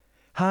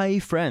Hi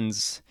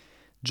friends,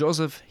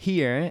 Joseph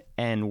here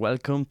and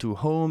welcome to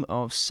Home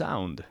of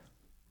Sound.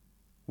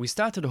 We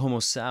started Home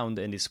of Sound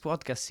in this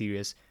podcast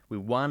series with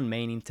one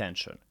main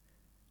intention: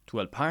 to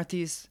help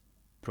artists,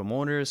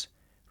 promoters,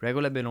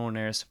 regular label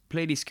owners,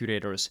 playlist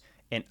curators,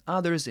 and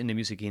others in the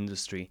music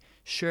industry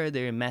share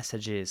their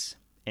messages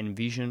and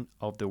vision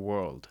of the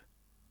world.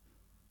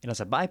 And as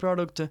a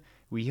byproduct,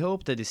 we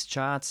hope that these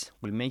chats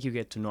will make you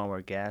get to know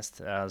our guests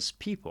as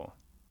people,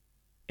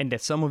 and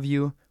that some of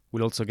you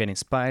will also get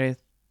inspired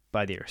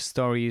by their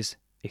stories,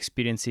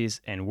 experiences,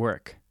 and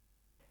work.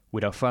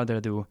 Without further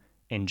ado,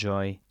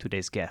 enjoy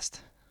today's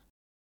guest.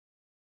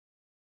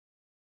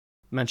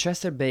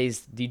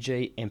 Manchester-based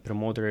DJ and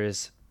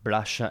promoters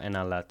Blasha and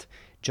Allat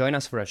join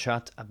us for a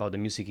chat about the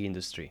music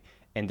industry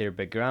and their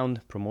background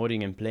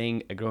promoting and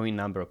playing a growing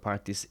number of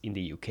parties in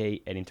the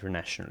UK and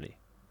internationally.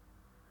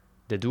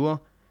 The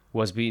duo, who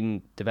has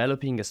been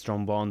developing a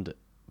strong bond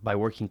by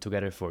working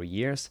together for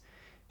years,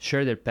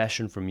 share their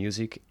passion for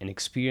music and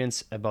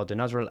experience about the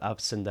natural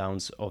ups and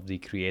downs of the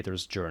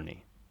creator's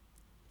journey.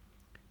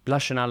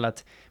 Blash and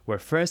Allat were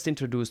first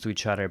introduced to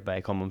each other by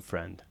a common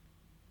friend.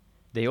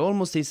 They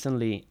almost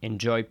instantly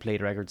enjoyed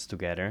playing records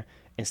together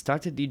and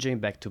started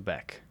DJing back to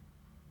back.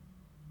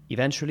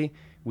 Eventually,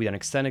 with an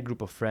extended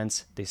group of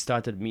friends, they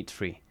started Meet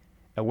Free,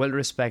 a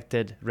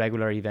well-respected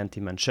regular event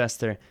in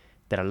Manchester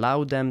that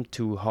allowed them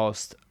to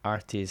host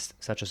artists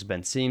such as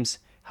Ben Sims,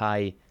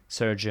 High,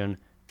 Surgeon,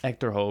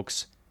 Hector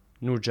Hawks,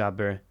 Noor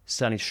Jabber,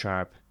 Sunny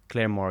Sharp,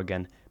 Claire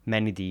Morgan,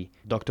 Manny D,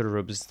 Dr.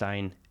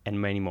 Rubinstein, and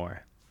many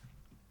more.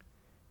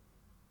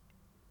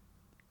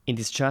 In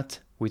this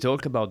chat, we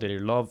talk about their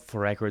love for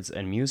records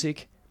and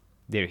music,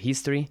 their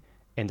history,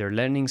 and their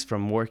learnings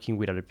from working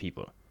with other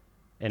people,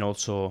 and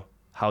also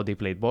how they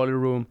played Boiler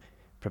Room,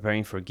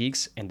 preparing for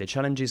gigs, and the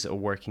challenges of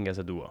working as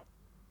a duo.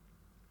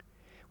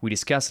 We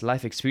discuss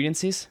life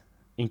experiences,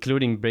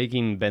 including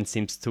breaking Ben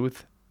Sims'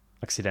 tooth,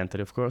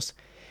 accidentally of course,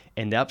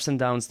 and the ups and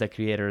downs that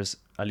creators,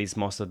 at least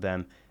most of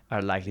them,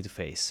 are likely to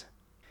face.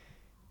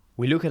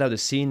 We look at how the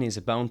scene is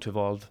bound to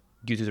evolve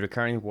due to the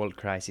recurring world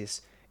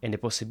crisis and the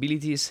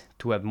possibilities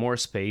to have more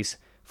space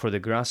for the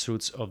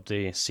grassroots of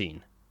the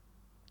scene,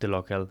 the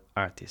local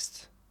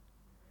artists.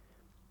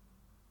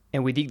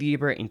 And we dig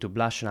deeper into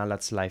Blash and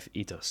Allat's life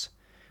ethos,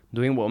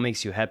 doing what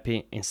makes you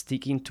happy and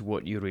sticking to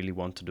what you really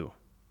want to do.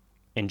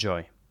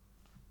 Enjoy.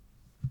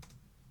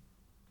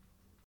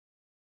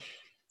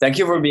 Thank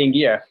you for being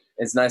here.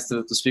 It's nice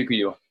to speak with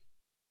you.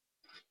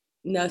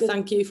 No,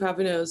 thank you for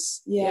having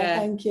us. Yeah,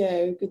 thank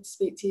you. Good to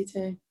speak to you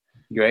too.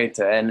 Great.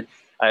 And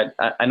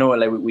I know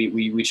like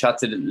we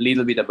chatted a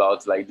little bit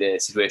about like the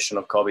situation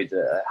of COVID.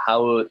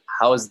 How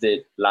has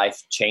the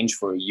life changed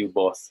for you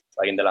both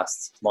like in the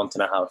last month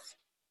and a half?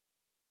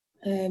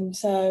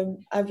 So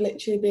I've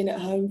literally been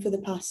at home for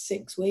the past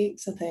 6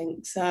 weeks, I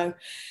think. So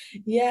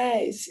yeah,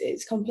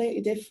 it's completely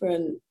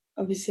different.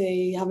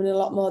 Obviously having a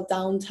lot more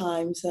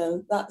downtime,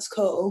 so that's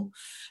cool.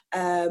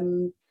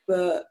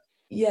 But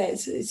yeah,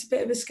 it's a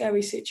bit of a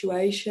scary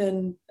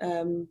situation.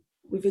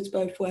 With us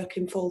both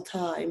working full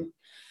time.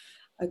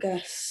 I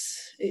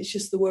guess it's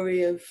just the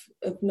worry of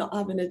not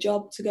having a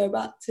job to go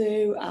back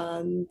to,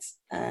 and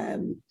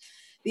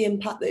the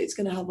impact that it's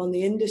going to have on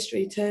the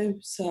industry too.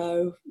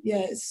 So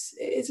yeah,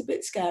 it's a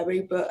bit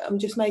scary, but I'm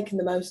just making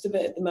the most of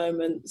it at the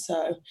moment.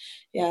 So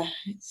yeah,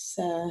 it's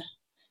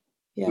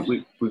yeah.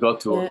 We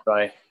got to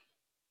try.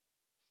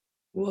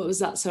 What was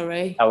that?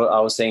 Sorry. I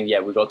was saying,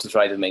 yeah, we got to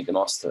try to make the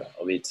most of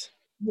it.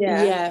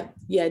 Yeah,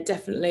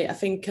 definitely. I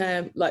think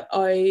like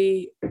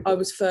I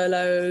was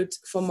furloughed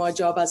from my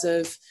job as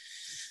of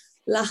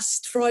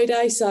last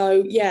Friday.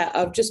 So yeah,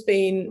 I've just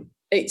been.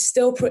 It's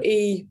still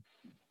pretty.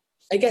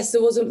 I guess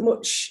there wasn't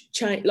much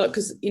change, like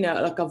because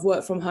like I've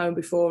worked from home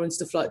before and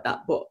stuff like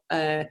that. But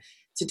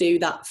to do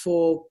that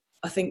for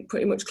I think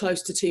pretty much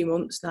close to 2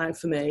 months now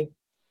for me.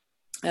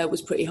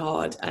 Was pretty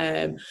hard.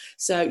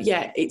 So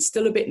yeah, it's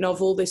still a bit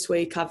novel this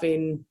week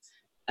having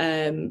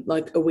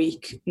like a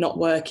week not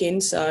working.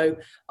 So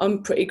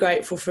I'm pretty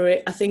grateful for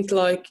it. I think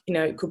like,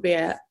 it could be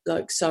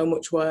like so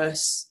much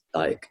worse.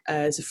 Like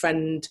as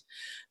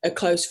a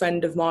close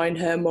friend of mine,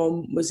 her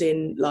mum was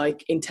in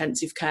like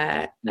intensive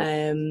care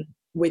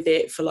with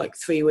it for like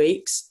 3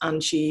 weeks,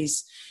 and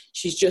she's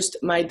just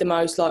made the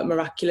most like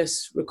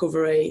miraculous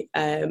recovery,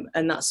 and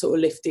that sort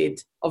of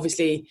lifted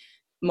obviously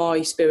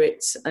my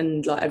spirits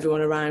and like everyone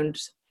around.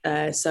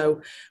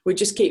 So we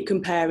just keep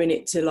comparing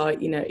it to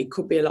like, it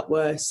could be a lot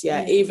worse.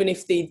 Yeah. Even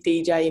if the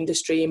DJ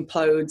industry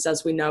implodes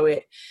as we know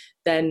it,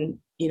 then,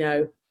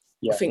 I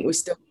think we're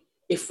still,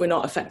 if we're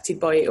not affected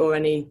by it or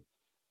any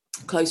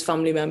close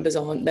family members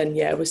aren't, then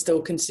yeah, we're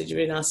still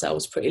considering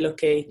ourselves pretty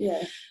lucky.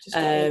 Yeah. Just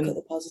gotta look at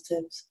the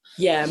positives.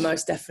 Yeah,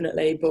 most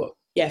definitely. But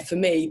yeah, for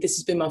me, this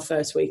has been my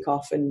first week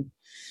off, and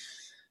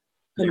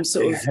I'm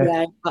sort of,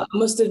 I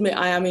must admit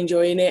I am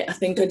enjoying it. I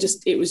think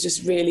it was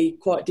just really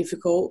quite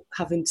difficult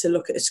having to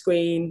look at a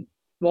screen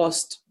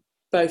whilst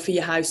both of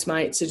your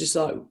housemates are just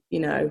like,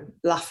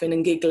 laughing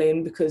and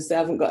giggling because they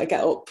haven't got to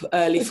get up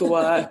early for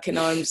work and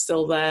I'm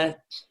still there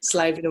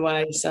slaving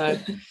away. So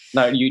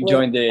now you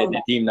joined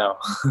the team now.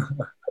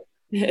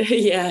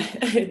 Yeah.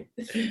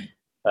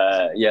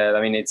 Yeah,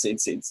 I mean, it's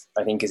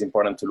I think it's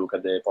important to look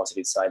at the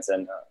positive sides,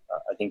 and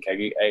I think I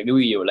agree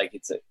with you. Like,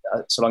 it's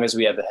so long as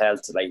we have the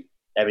health, like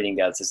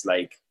everything else is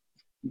like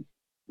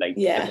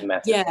Yeah, doesn't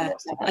matter. yeah.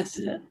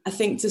 I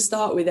think to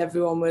start with,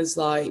 everyone was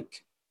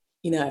like,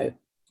 you know,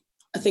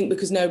 I think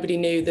because nobody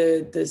knew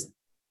the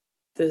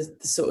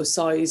sort of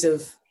size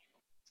of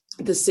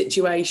the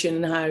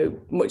situation and how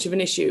much of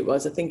an issue it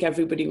was. I think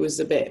everybody was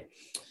a bit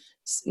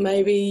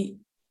maybe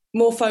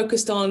more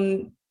focused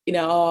on, you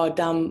know, oh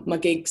damn, my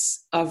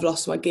gigs, I've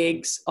lost my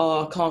gigs,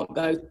 or I can't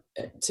go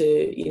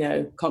to, you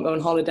know, can't go on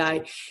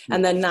holiday.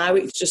 And then now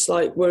it's just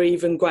like we're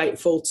even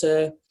grateful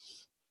to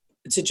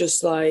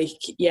just like,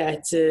 yeah,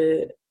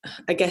 to,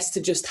 I guess,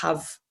 to just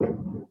have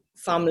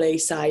family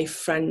safe,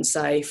 friends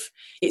safe.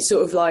 It's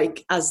sort of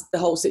like, as the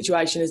whole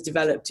situation has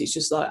developed, it's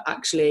just like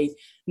actually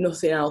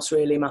nothing else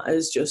really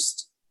matters,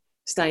 just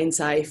staying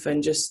safe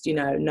and just, you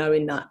know,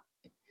 knowing that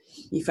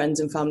your friends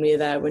and family are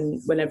there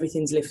when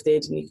everything's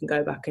lifted and you can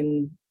go back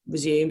and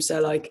resume. So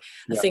like,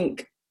 I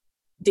think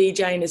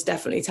DJing has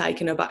definitely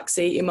taken a back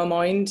seat in my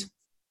mind.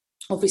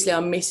 Obviously I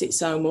miss it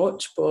so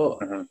much, but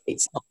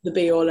it's not the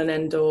be all and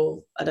end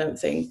all, I don't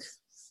think.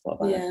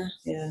 Yeah.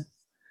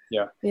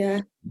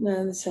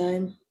 No, the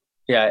same.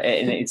 Yeah,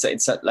 and it's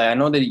like, I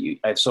know that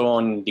I saw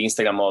on the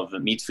Instagram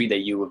of Meat Free that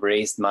you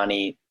raised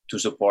money to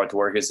support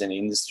workers in the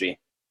industry,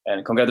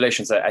 and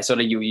congratulations. I saw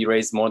that you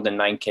raised more than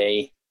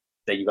 9K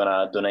that you're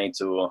gonna donate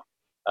to.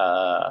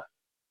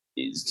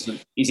 Is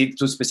it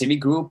to a specific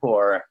group,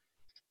 or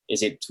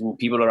is it to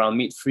people around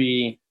Meat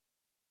Free?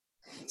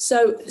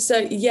 So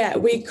yeah,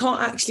 we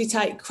can't actually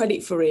take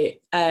credit for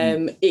it.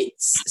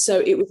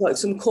 It was like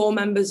some core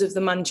members of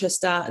the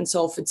Manchester and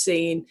Salford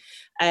scene,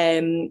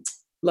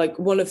 like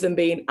one of them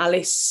being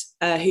Alice,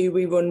 who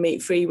we run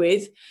Meat Free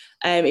with.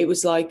 It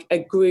was like a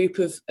group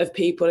of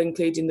people,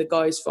 including the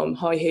guys from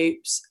High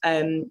Hoops.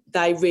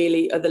 They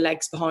really are the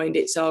legs behind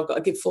it, so I've got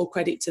to give full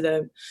credit to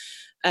them.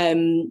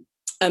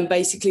 And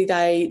basically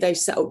they've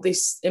set up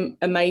this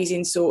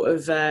amazing sort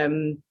of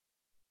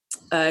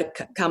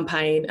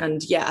campaign.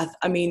 And yeah,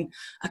 I mean,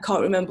 I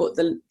can't remember what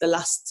the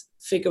last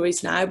figure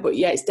is now, but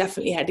yeah, it's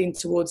definitely heading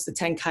towards the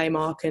 10K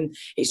mark, and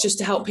it's just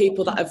to help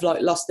people that have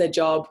like lost their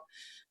job,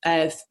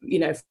 you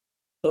know,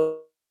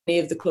 any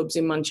of the clubs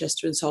in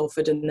Manchester and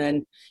Salford, and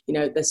then, you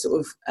know, they sort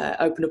of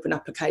open up an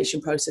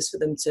application process for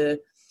them to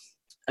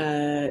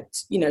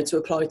you know, to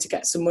apply to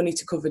get some money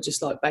to cover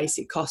just like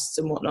basic costs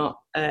and whatnot.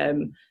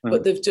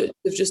 But they've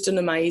just done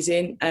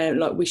amazing.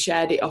 Like, we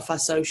shared it off our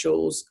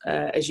socials,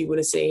 as you would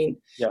have seen.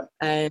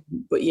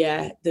 But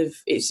yeah,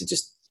 it's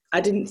just,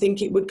 I didn't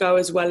think it would go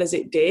as well as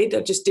it did.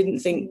 I just didn't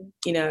think,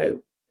 you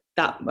know,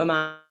 that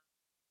amount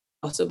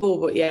possible.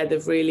 But yeah,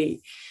 they've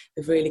really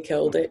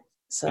killed it.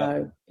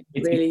 So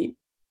really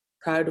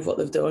proud of what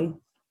they've done.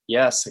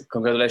 Yes,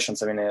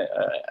 congratulations. I mean,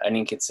 I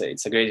think it's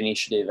a great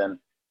initiative,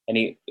 and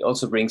it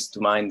also brings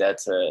to mind that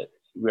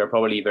we are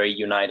probably very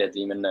united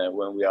even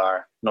when we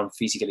are not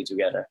physically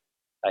together.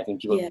 I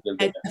think people feel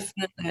better.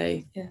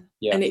 Definitely.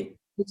 Yeah. And it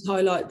would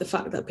highlight the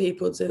fact that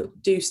people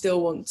do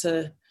still want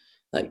to,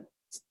 like,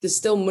 there's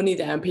still money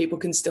there and people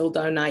can still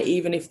donate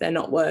even if they're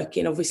not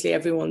working. Obviously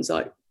everyone's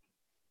like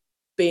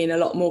being a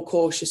lot more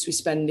cautious with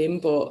spending,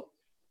 but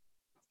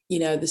you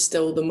know, there's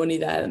still the money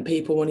there and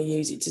people want to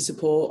use it to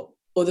support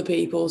other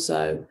people.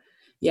 So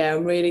yeah,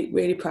 I'm really,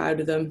 really proud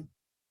of them.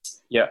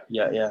 Yeah.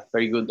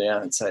 Very good.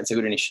 Yeah, it's a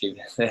good initiative.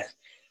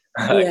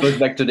 It goes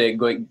back to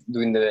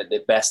doing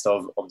the best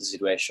of the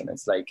situation.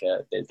 It's like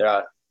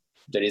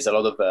there is a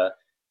lot of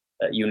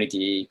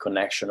unity,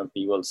 connection of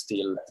people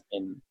still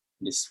in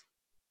this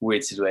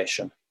weird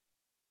situation.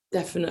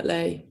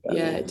 Definitely.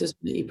 Yeah, it does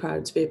make you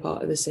proud to be a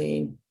part of the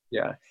scene.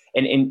 Yeah.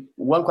 And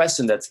one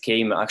question that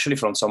came actually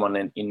from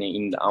someone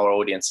in our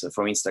audience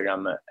from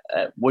Instagram,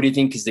 what do you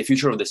think is the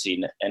future of the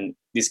scene? And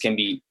this can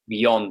be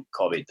beyond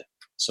COVID.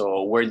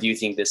 So where do you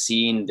think the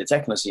scene, the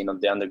techno scene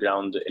of the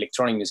underground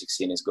electronic music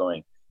scene is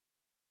going?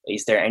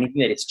 Is there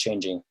anything that is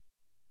changing?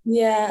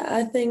 Yeah,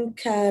 I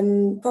think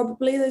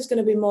probably there's going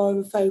to be more of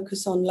a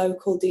focus on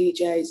local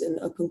DJs and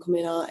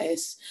up-and-coming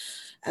artists,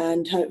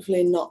 and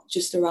hopefully not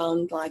just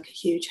around like a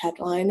huge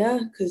headliner,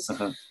 because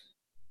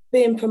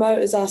being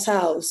promoters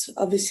ourselves,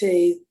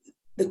 obviously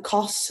the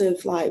costs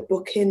of like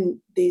booking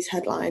these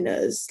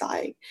headliners,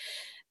 like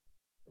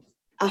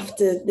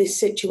after this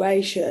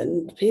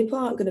situation, people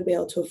aren't going to be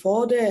able to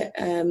afford it.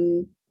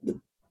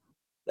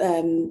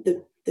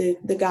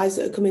 The guys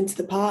that are coming to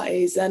the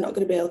parties, they're not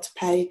going to be able to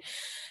pay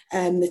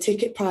the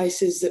ticket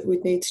prices that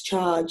we'd need to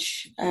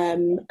charge.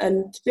 And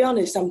to be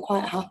honest, I'm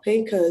quite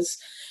happy because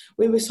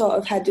we were sort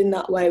of heading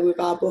that way with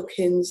our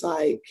bookings.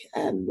 Like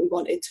we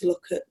wanted to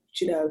look at,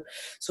 you know,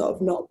 sort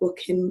of not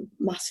booking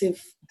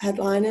massive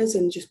headliners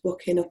and just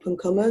booking up and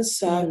comers.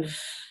 So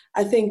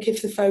I think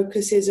if the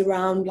focus is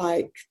around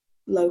like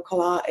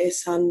local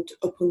artists and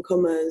up and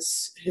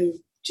comers who,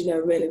 you know,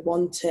 really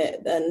want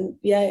it, then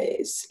yeah,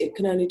 it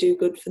can only do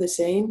good for the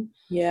scene.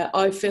 Yeah,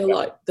 I feel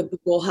like the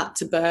bubble had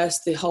to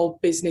burst. The whole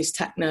business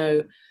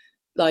techno,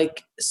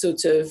 like,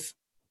 sort of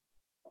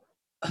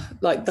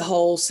like the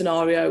whole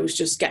scenario was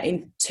just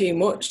getting too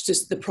much.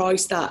 Just the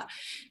price that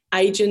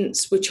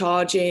agents were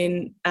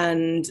charging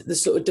and the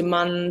sort of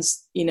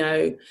demands,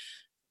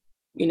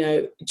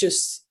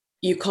 just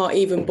you can't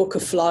even book a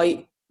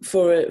flight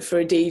for a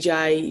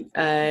DJ.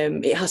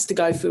 It has to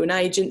go through an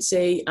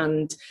agency,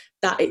 and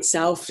that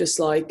itself just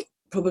like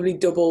probably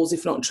doubles,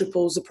 if not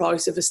triples, the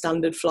price of a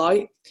standard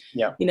flight.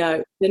 Yeah.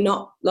 They're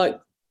not like,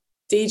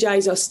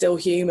 DJs are still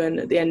human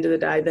at the end of the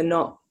day. They're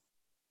not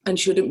and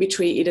shouldn't be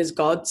treated as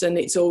gods. And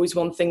it's always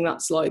one thing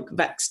that's like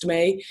vexed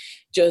me.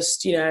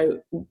 Just, I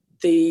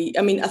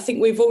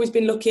think we've always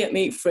been lucky at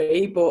Meat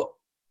Free, but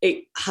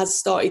it has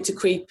started to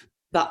creep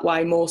that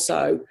way more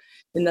so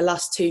in the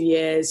last 2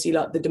 years.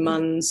 The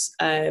demands.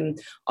 I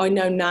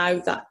know now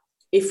that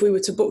if we were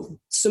to book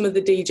some of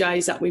the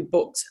DJs that we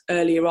booked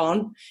earlier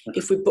on,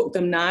 if we book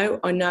them now,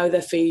 I know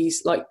their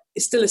fees, like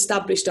still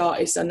established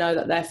artists, I know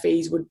that their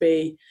fees would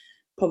be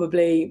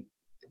probably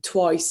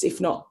twice, if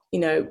not,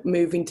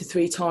 moving to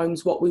 3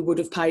 times what we would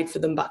have paid for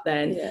them back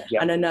then. Yeah.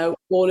 And I know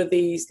all of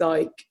these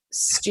like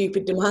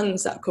stupid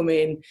demands that come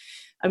in.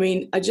 I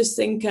mean, I just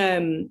think,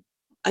 I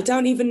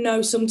don't even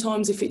know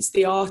sometimes if it's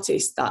the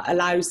artist that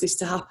allows this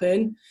to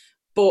happen,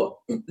 but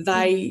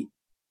they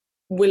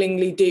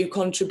willingly do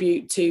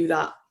contribute to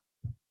that.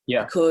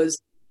 Yeah. Because,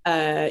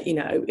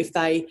 if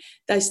they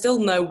still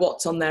know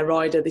what's on their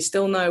rider, they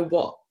still know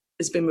what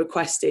has been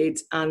requested.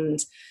 And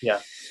I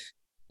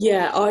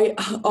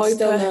still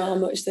know how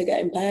much they're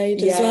getting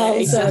paid as well.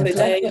 Exactly. So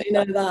they definitely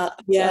know that.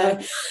 Yeah.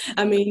 So.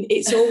 I mean,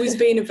 it's always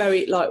been a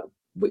very, like,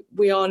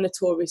 we are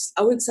notorious.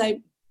 I wouldn't say,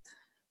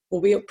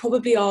 well, we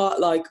probably are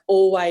like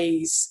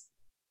always,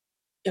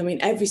 I mean,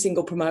 every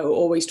single promoter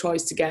always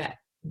tries to get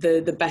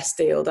the best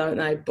deal, don't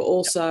they? But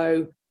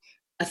also,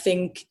 I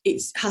think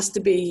it has to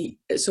be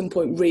at some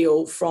point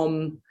real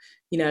from,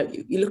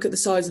 you look at the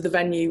size of the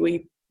venue.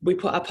 We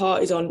put our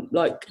parties on,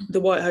 like the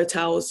White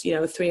Hotel's,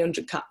 a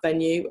 300 cap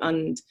venue,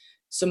 and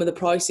some of the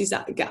prices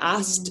that get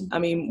asked. I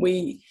mean,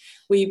 we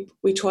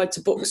tried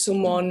to book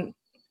someone,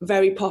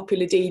 very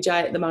popular DJ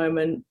at the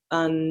moment,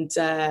 and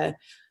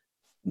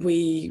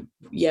we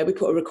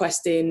put a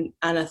request in,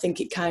 and I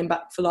think it came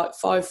back for like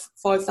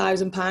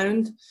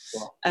 £5,000.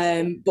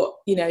 Wow. But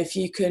if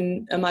you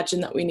can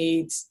imagine that we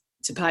need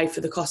to pay for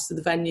the cost of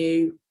the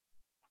venue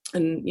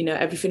and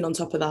everything on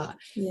top of that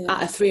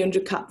at a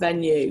 300 cap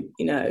venue,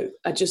 I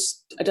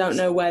don't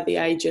know where the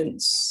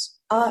agents,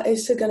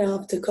 artists are going to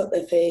have to cut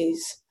their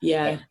fees,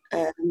 and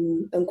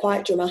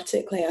quite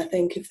dramatically, I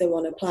think, if they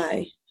want to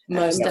play.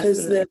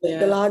 Because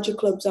the larger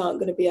clubs aren't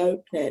going to be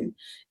opening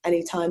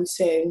anytime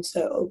soon,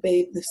 so it'll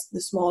be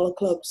the smaller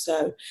clubs.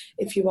 So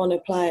if you want to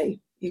play,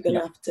 you're going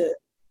to have to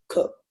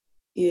cut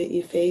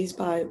your fees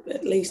by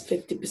at least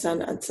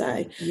 50%, I'd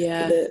say,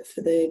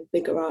 for the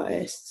bigger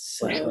artists.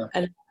 So. Sure.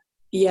 And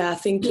I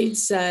think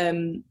it's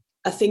the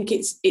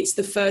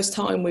first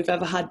time we've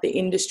ever had the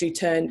industry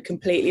turned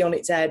completely on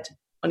its head.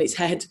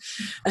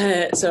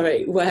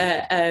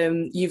 Where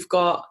you've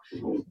got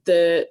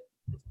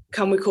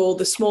can we call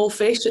the small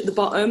fish at the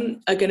bottom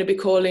are going to be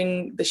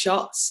calling the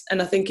shots,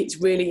 and I think it's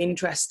really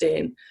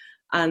interesting,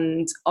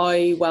 and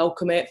I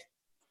welcome it.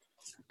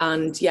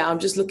 And I'm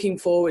just looking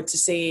forward to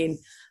seeing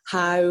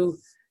how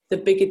the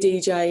bigger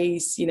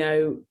DJs,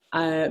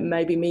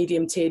 maybe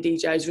medium tier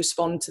DJs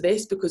respond to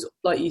this, because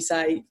like you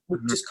say, we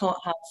just can't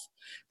have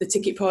the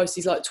ticket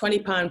prices. Like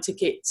 £20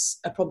 tickets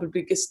are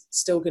probably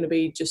still going to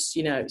be just,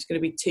 it's going to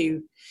be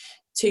too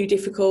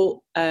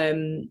difficult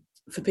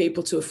for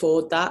people to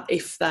afford that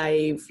if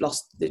they've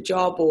lost the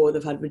job or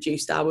they've had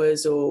reduced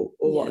hours or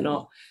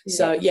whatnot.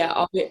 So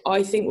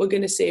I think we're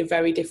going to see a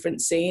very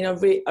different scene. I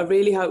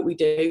really hope we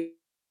do.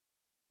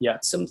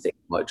 Something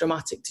quite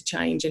dramatic to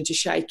change and to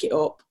shake it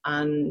up,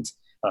 and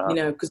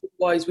because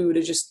otherwise we would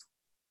have just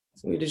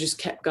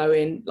kept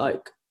going.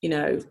 Like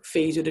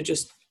fees would have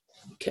just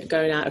kept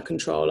going out of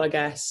control, I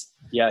guess.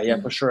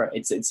 For sure.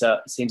 It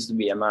seems to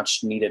be a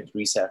much needed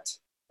reset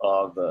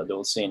of the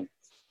whole scene.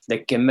 They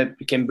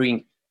can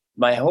bring.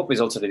 My hope is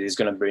also that it's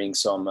going to bring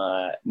some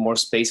more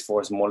space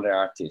for smaller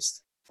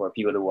artists, for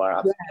people who are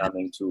up and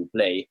coming to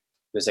play.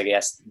 Because I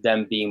guess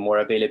them being more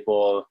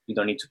available, you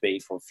don't need to pay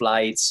for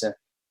flights.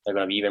 They're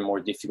going to be even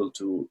more difficult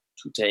to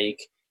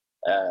take,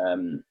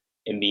 and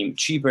being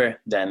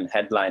cheaper than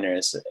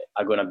headliners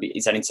are going to be.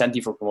 It's an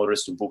incentive for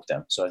promoters to book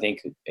them. So I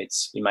think it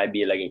might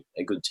be like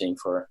a good thing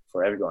for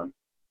everyone.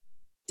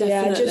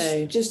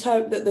 Definitely. Just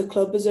hope that the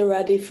clubbers are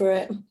ready for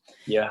it. And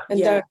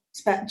don't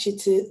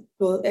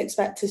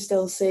expect to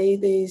still see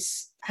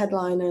these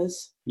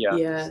headliners.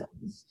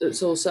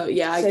 It's also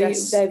I so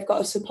guess they've got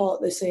to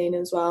support the scene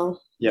as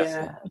well.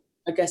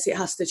 I guess it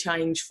has to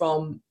change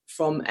from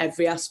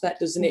every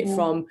aspect, doesn't it?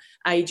 From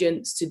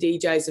agents to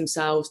DJs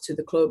themselves to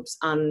the clubs,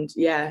 and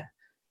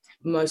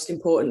most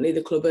importantly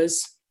the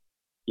clubbers.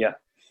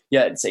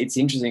 It's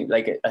interesting.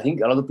 Like, I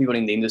think a lot of people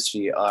in the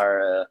industry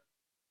are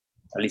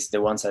at least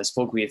the ones I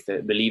spoke with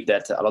believe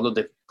that a lot of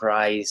the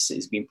price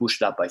is being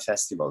pushed up by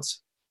festivals.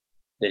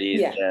 That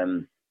is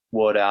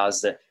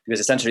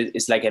because essentially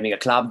it's like having a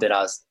club that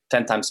has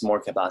 10 times more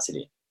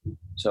capacity.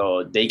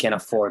 so they can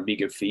afford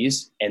bigger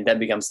fees, and that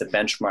becomes the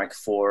benchmark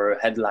for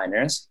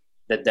headliners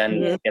that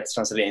then gets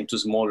translated into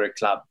smaller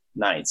club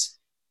nights.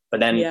 But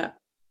then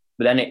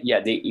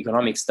the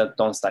economics that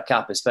don't stack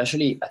up,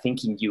 especially I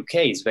think in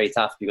UK is very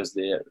tough because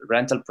the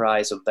rental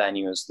price of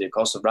venues, the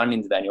cost of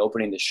running the venue,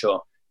 opening the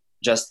show,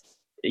 just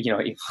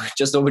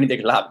just opening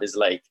the club is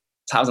like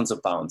thousands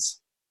of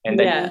pounds, and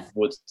then you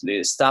put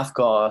the staff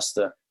cost,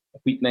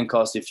 equipment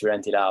cost if you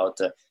rent it out.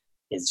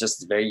 It's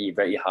just very,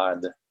 very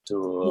hard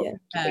to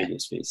pay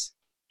these fees.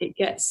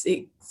 It's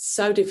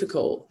so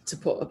difficult to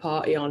put a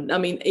party on. I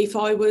mean, if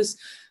I was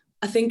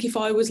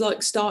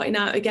like starting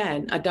out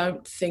again, I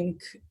don't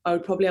think I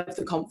would probably have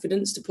the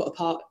confidence to put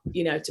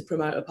to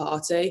promote a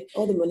party.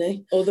 Or the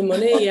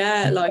money.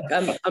 Yeah. Like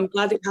I'm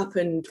glad it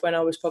happened when I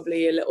was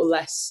probably a little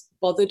less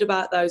bothered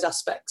about those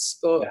aspects.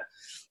 But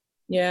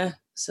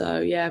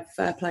so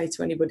fair play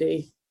to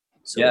anybody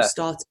sort of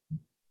starting.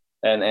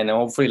 And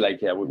hopefully,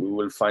 we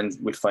will find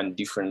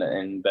different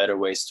and better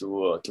ways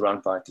to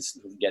run parties,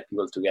 to get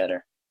people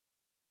together.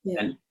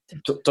 Yeah. And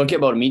talking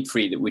about Meat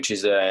Free, which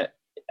is I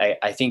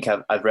think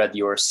I've read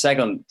your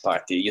second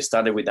party. You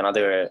started with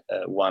another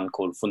one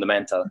called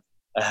Fundamental.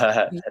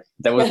 That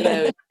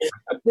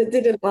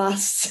didn't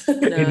last. It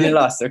didn't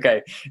last.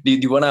 Okay. Do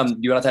you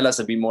wanna tell us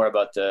a bit more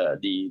about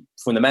the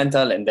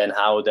Fundamental, and then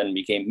how then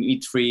became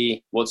Meat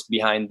Free? What's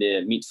behind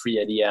the Meat Free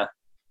idea?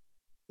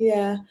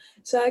 Yeah,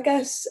 so I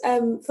guess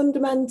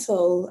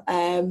Fundamental,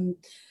 I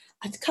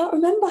can't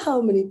remember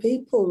how many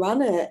people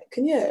ran it.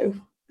 Can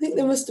you? I think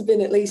there must have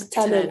been at least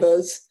 10 of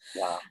us.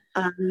 Wow.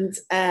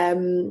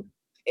 And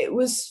it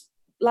was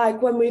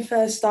like when we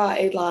first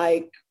started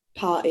like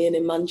partying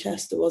in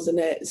Manchester, wasn't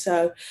it?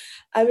 So,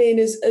 I mean,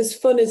 as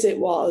fun as it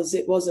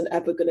wasn't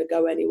ever going to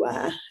go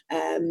anywhere.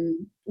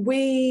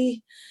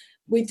 We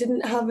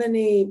didn't have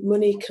any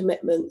money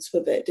commitments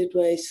with it, did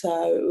we?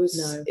 So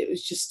it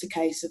was just a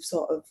case of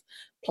sort of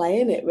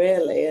playing it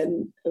really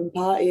and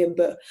partying.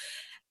 But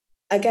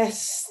I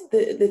guess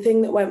the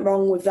thing that went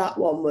wrong with that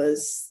one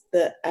was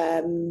that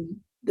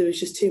there was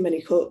just too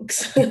many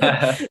cooks.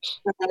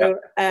 So,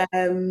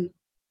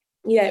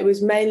 it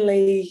was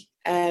mainly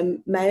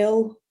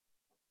male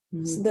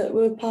that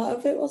were part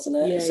of it, wasn't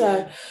it?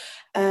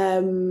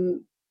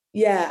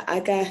 I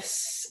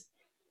guess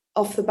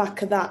off the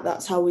back of that,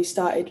 that's how we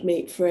started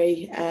Meat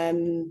Free.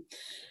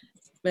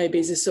 Maybe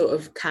as a sort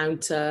of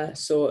counter,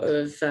 sort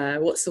of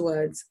what's the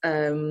word?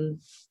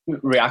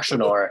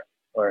 Reaction or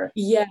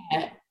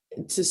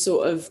to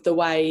sort of the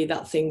way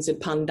that things had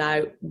panned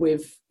out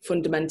with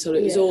Fundamental.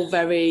 It was all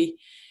very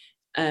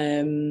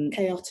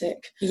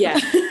chaotic. Yeah,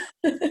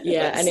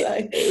 and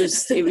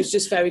it was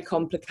just very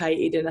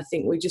complicated. And I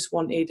think we just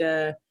wanted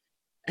a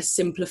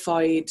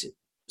simplified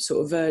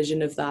sort of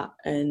version of that,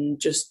 and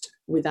just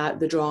without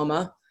the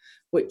drama,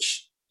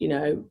 which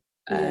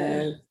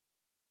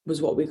was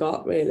what we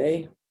got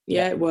really.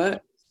 Yeah, it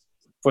worked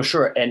for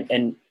sure.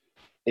 And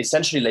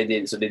essentially,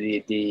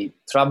 the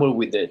trouble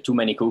with the too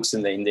many cooks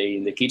in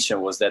the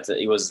kitchen was that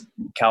it was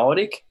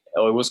chaotic,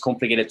 or it was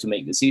complicated to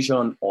make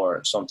decision,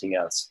 or something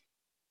else.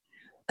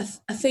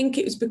 I think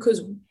it was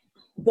because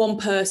one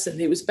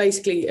person, it was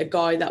basically a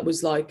guy that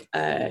was like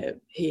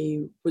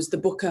he was the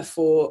booker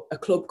for a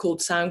club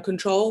called Sound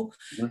Control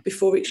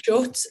before it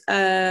shut.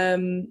 I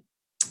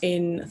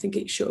think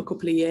it shut a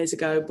couple of years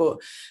ago, but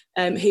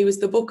he was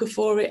the booker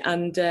for it,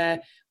 and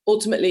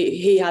ultimately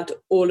he had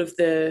all of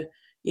the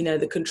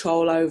the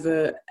control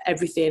over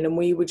everything, and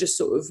we were just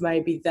sort of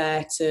maybe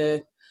there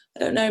to, I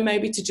don't know,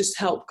 maybe to just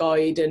help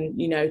guide and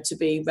to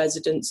be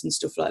residents and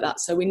stuff like that.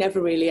 So we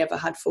never really ever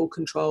had full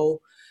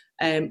control,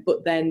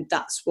 but then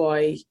that's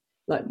why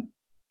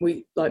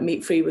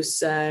Meat Free was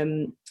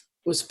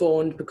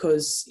spawned,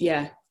 because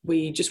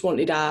we just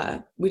wanted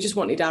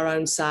our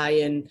own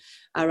say and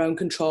our own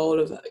control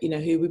of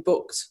who we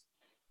booked,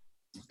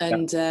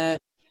 and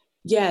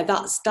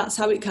that's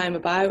how it came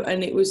about,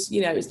 and it was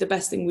it was the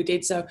best thing we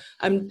did. So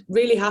I'm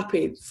really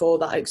happy for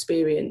that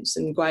experience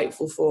and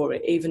grateful for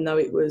it, even though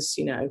it was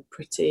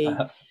pretty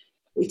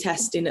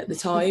testing at the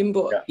time,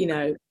 but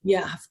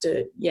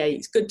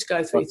it's good to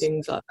go through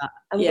things like that.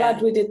 I'm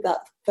glad we did that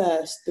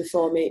first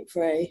before Meat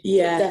Free.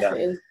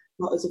 Definitely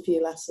taught us a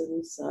few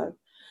lessons. So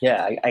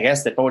I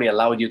guess that probably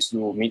allowed you to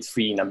do Meat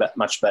Free in a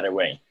much better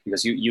way,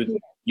 because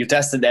you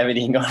tested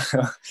everything on.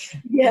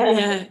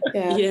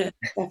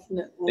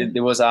 Definitely.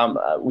 There was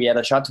we had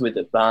a chat with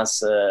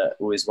Bas,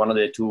 who is one of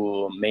the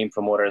two main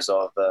promoters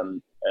of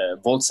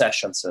Vault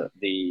Sessions,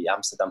 the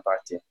Amsterdam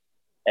party,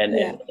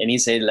 and he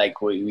said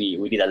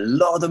we did a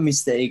lot of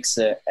mistakes,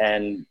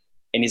 and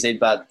he said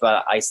but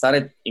I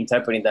started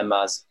interpreting them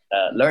as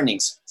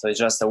learnings, so it's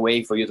just a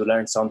way for you to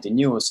learn something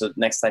new, so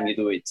next time you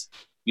do it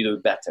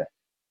better.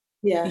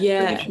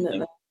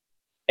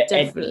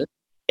 Definitely.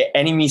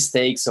 Any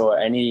mistakes or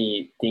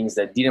any things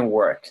that didn't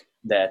work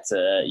that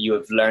you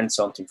have learned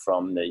something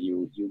from, that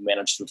you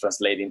managed to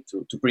translate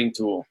to bring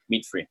to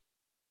Meat Free?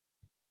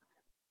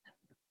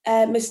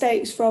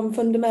 Mistakes from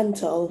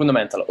Fundamental,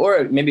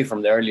 or maybe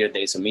from the earlier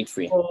days of Meat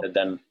Free.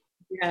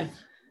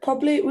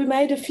 probably we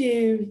made a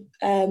few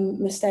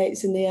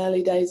mistakes in the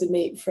early days of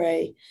Meat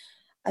Free.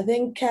 I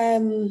think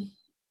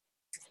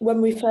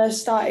when we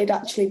first started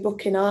actually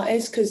booking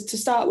artists, because to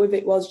start with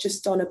it was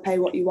just on a pay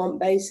what you want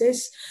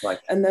basis, Right.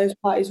 And those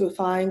parties were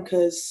fine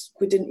because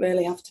we didn't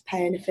really have to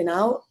pay anything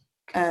out.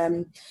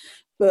 I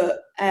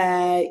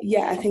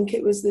think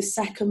it was the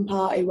second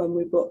party when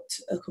we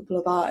booked a couple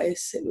of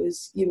artists. It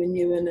was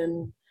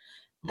Ewan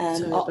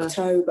and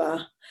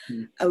October.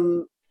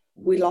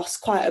 We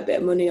lost quite a bit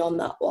of money on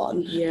that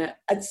one. Yeah.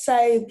 I'd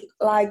say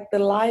like the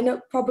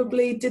lineup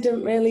probably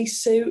didn't really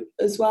suit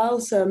as well.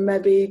 So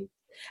maybe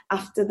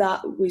after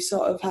that we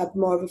sort of had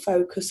more of a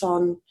focus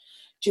on,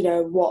 you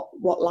know, what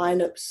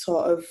lineups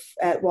sort of,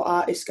 what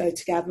artists go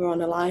together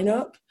on a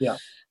lineup. Yeah.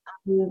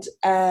 And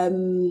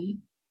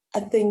I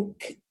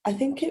think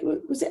it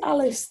was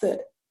Alice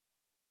that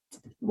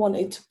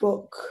wanted to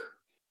book.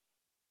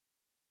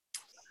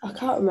 I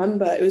can't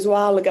remember. It was a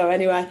while ago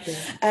anyway.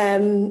 Yeah.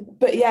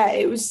 But yeah,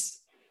 it was,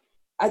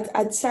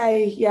 I'd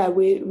say, yeah,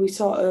 we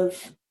sort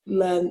of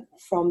learned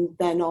from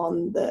then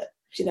on that,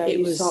 you know,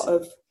 you sort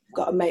of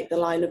got to make the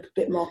lineup a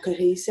bit more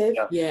cohesive.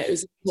 Yeah, it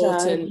was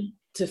important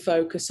to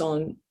focus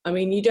on. I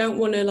mean, you don't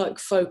want to like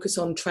focus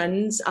on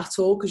trends at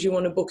all because you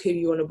want to book who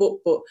you want to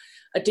book. But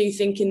I do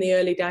think in the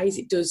early days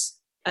it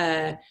does,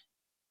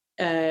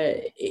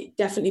 it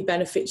definitely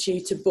benefits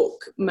you to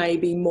book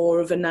maybe more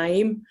of a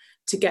name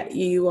to get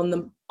you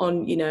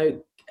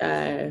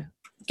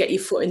get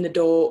your foot in the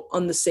door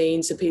on the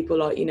scene, so people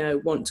like, you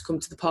know, want to come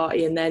to the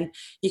party, and then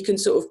you can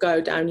sort of go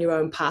down your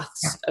own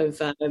paths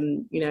of,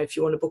 you know, if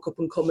you want to book up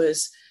and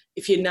comers,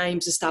 if your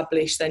name's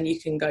established, then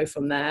you can go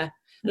from there.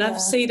 And I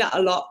see that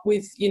a lot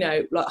with, you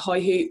know, like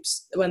High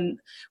Hoops, when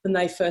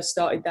they first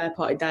started their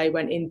party, they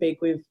went in big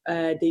with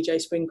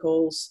DJ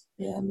Sprinkles.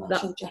 Yeah,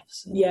 Marshall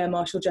Jefferson. Yeah,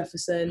 Marshall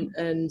Jefferson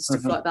and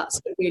stuff like that. So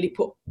it really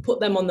put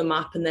them on the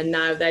map, and then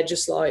now they're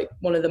just like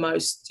one of the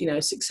most, you know,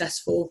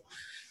 successful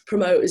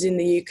promoters in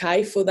the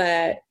UK for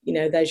their, you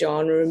know, their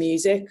genre of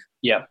music.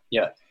 Yeah,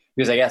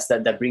 because I guess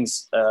that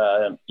brings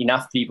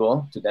enough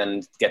people to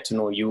then get to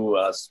know you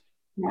as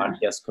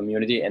artist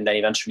community, and then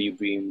eventually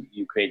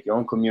you create your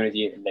own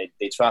community, and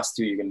they trust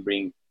you. You can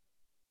bring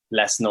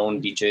less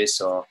known DJs.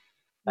 So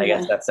I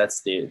guess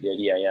that's the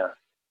idea. Yeah,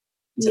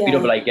 it's a bit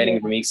of like getting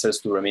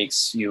remixers to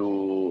remix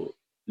you,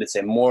 let's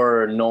say,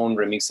 more known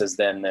remixers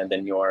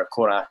than your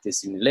core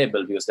artists in the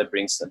label, because that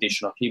brings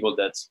additional people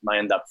that might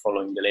end up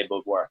following the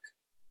label work.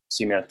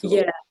 Similar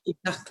to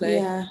exactly.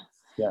 Yeah.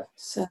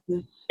 So.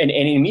 And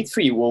in Meat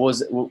Free,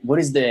 what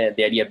is the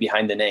idea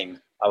behind the name?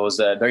 I was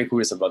very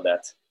curious about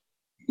that.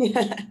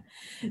 Yeah.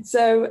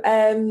 So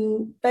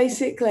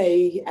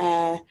basically,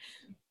 there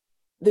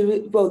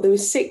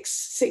was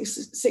six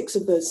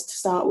of us to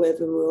start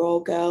with, and we were all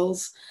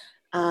girls,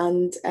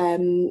 and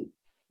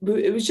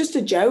it was just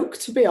a joke,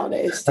 to be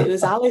honest. It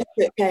was Alice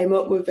that came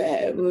up with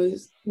it.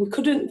 We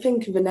couldn't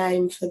think of a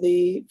name for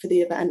the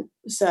event,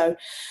 so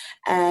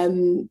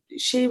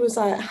she was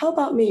like, "How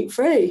about Meat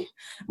Free?"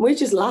 And we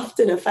just laughed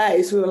in her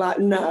face. We were like,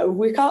 "No,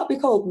 we can't be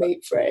called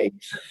Meat Free."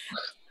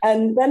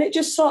 And then it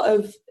just sort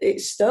of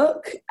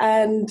stuck,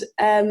 and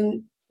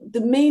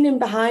the meaning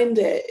behind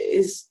it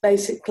is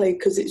basically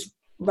because it's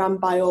ran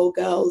by all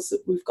girls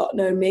that we've got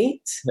no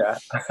meat. Yeah,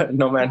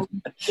 no man.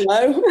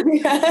 No.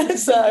 Yeah.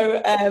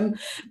 So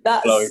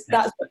that's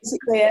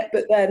basically it.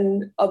 But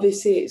then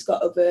obviously it's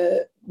got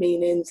other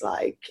meanings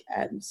like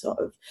sort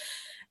of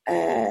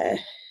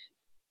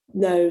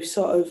no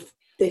sort of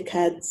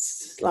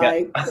dickheads,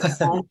 like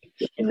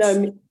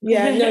no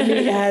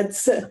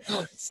meatheads.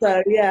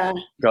 So yeah.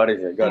 Got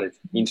it.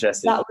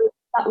 Interesting.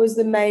 That was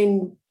the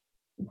main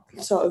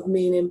sort of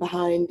meaning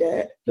behind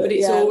it. But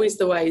it's always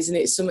the way, isn't it?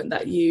 It's something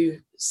that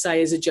you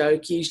say as a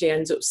joke usually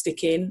ends up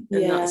sticking,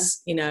 and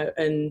that's, you know,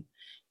 and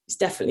it's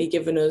definitely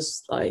given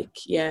us like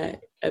a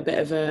bit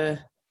of a,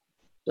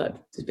 like,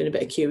 there's been a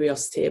bit of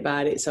curiosity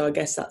about it, so I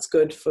guess that's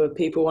good for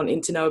people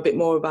wanting to know a bit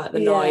more about the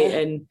night.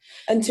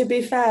 And to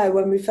be fair,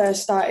 when we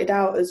first started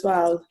out as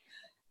well,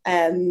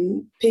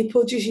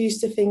 people just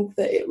used to think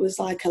that it was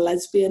like a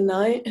lesbian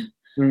night.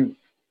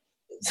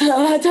 So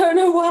I don't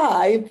know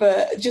why,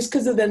 but just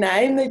because of the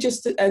name,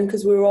 and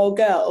because we were all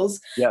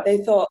girls, they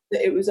thought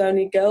that it was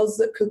only girls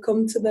that could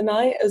come to the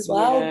night as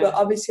well. But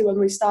obviously when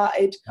we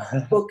started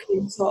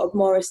booking sort of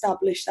more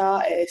established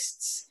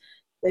artists,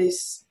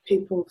 these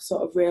people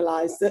sort of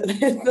realised that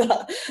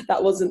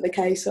that wasn't the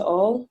case at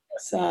all.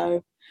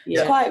 So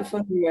it's quite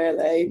funny,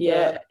 really.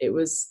 Yeah, but it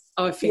was.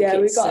 I think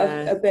we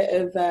got a bit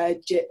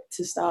of jit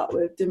to start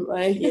with, didn't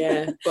we?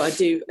 Yeah, but I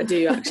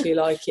do actually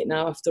like it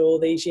now after all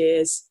these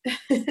years.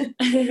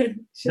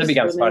 It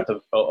becomes part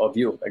of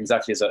you,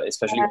 exactly. So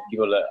especially when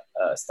people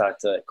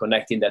start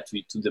connecting that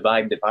to the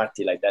vibe, the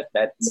party, like that.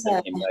 That's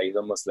it's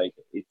almost like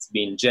it's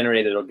being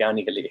generated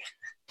organically.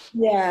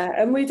 Yeah,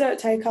 and we don't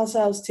take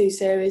ourselves too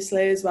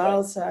seriously as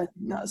well, so I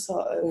think that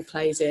sort of all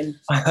plays in.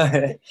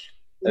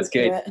 That's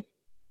great.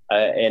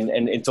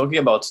 And talking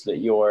about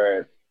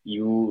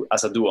you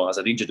as a duo, as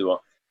a DJ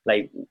duo,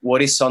 like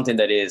what is something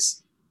that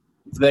is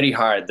very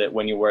hard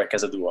when you work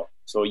as a duo?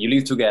 So you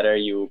live together,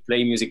 you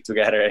play music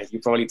together, you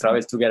probably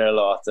travel together a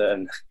lot.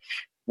 And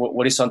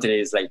what is something that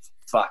is like,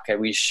 fuck, I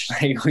wish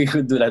we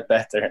could do that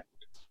better?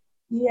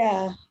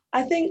 Yeah,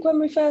 I think when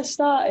we first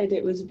started,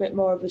 it was a bit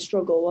more of a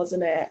struggle,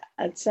 wasn't it?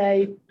 I'd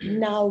say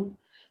now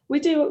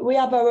we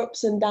have our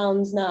ups and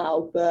downs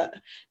now, but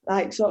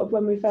like sort of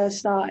when we first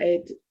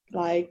started,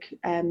 like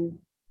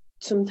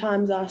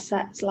sometimes our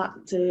sets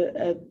lacked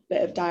a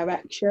bit of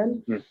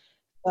direction.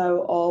 So,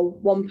 or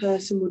one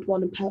person would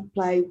want to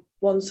play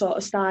one sort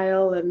of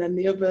style and then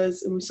the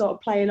others, and we're sort of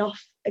playing off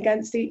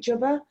against each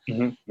other.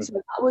 So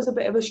that was a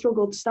bit of a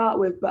struggle to start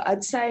with, but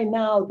I'd say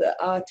now that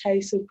our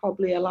tastes have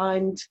probably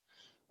aligned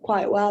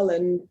quite well,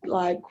 and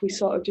like we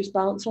sort of just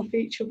bounce off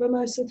each other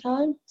most of the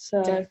time.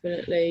 So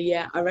definitely,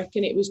 yeah, I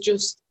reckon it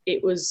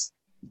was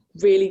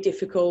really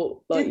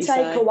difficult. Like it did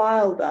take a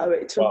while though.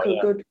 It took a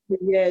good few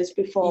years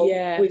before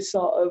we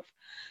sort of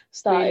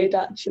started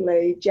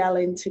actually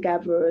gelling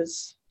together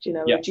as, you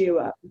know, a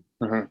duo.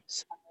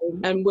 So,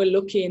 and we're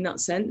lucky in that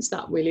sense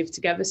that we live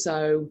together.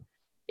 So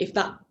if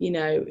that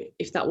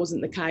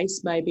wasn't the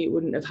case, maybe it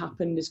wouldn't have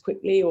happened as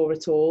quickly or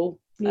at all.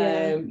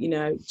 You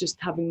know, just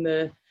having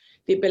the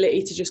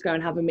ability to just go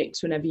and have a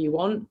mix whenever you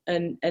want.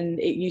 And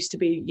it used to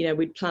be, you know,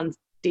 we'd plan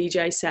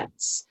DJ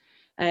sets.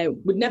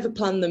 We'd never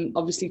plan them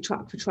obviously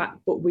track for track,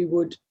 but we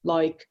would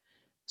like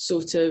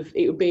sort of,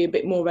 it would be a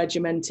bit more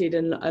regimented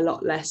and a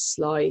lot less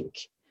like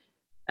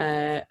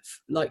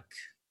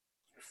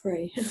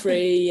free.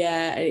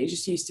 Yeah. And it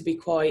just used to be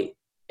quite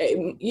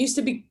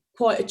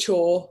a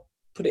chore,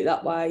 put it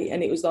that way.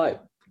 And it was like,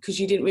 because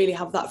you didn't really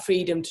have that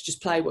freedom to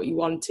just play what you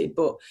wanted.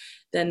 But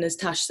then, as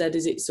Tash said,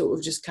 as it sort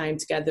of just came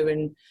together,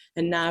 and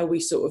now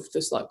we sort of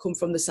just like come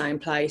from the same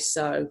place.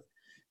 So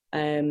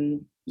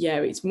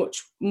it's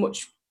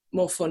much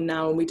more fun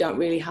now, and we don't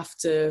really have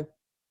to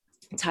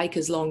take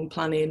as long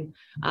planning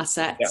our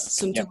sets.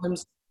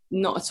 Sometimes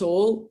not at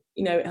all.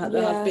 You know,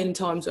 there have been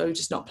times where we've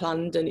just not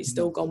planned and it's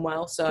still gone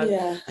well. So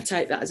I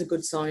take that as a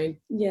good sign.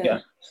 Yeah.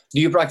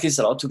 Do you practice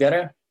a lot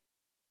together?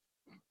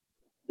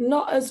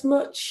 Not as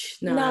much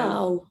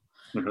now.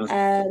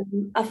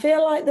 I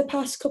feel like the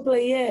past couple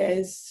of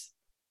years,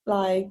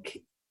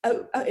 like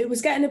it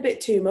was getting a bit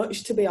too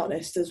much, to be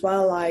honest, as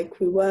well. Like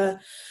we were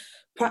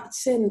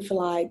practicing for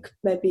like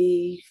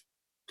maybe,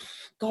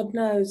 God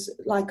knows,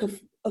 like a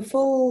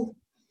full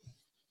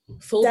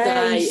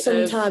day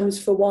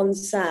sometimes for one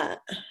set,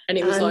 and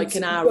it was like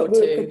an hour or two.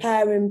 We were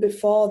preparing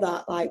before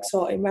that, like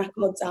sorting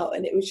records out,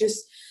 and it was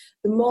just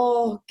the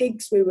more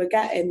gigs we were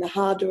getting, the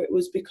harder it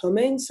was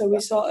becoming. So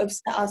we sort of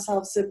set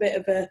ourselves a bit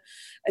of a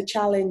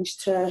challenge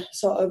to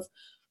sort of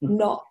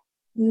not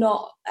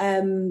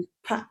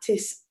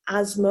practice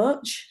as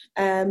much.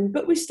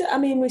 But we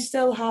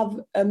still have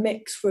a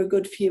mix for a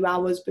good few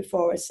hours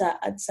before a set,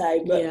 I'd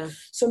say. But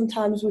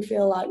sometimes we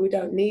feel like we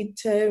don't need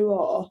to,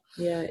 or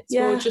it's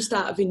more just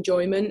out of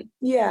enjoyment.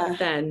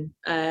 Then,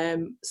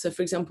 so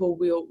for example,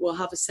 we'll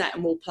have a set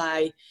and we'll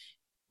play,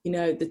 you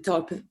know, the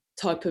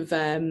type of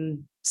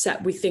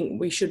set we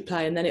think we should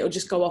play, and then it'll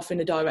just go off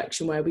in a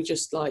direction where we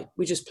just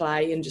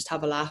play and just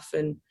have a laugh.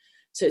 And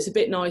so it's a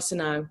bit nicer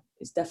now.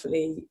 It's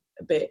definitely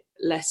a bit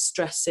less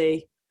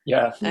stressy.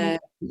 And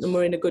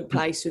we're in a good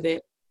place with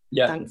it,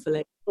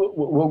 thankfully.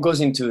 What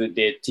goes into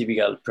the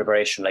typical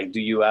preparation? Like,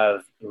 do you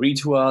have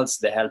rituals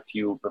that help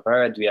you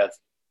prepare? Do you have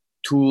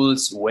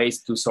tools,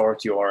 ways to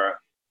sort your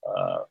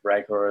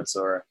records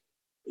or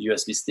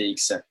USB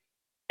sticks?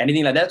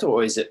 Anything like that?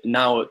 Or is it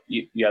now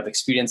you have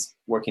experience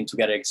working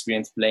together,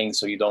 experience playing,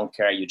 so you don't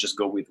care, you just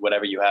go with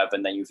whatever you have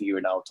and then you figure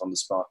it out on the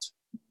spot?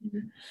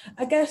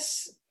 I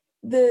guess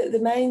the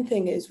main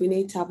thing is we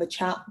need to have a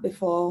chat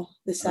before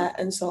the set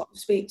and sort of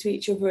speak to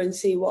each other and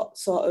see what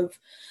sort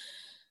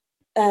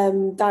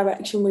of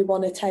direction we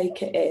want to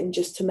take it in,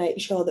 just to make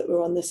sure that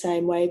we're on the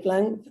same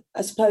wavelength.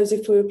 I suppose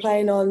if we were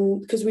playing on,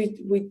 because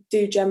we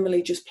do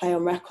generally just play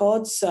on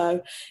records,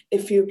 so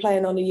if you were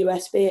playing on a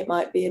USB it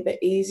might be a bit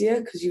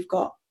easier because you've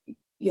got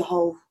your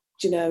whole,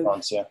 you know,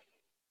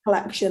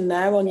 collection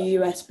there on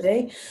your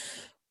USB.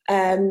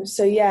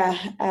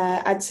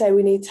 I'd say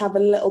we need to have a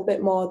little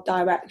bit more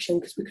direction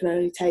because we can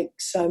only take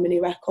so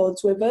many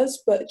records with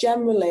us. But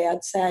generally,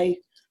 I'd say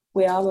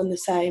we are on the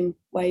same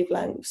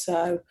wavelength.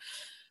 So,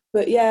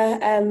 but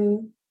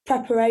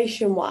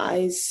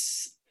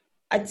preparation-wise,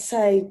 I'd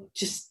say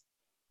just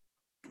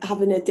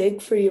having a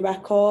dig through your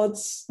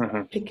records,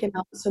 picking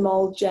up some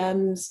old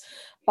gems.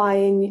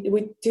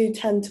 We do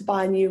tend to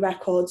buy new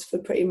records for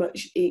pretty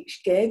much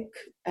each gig,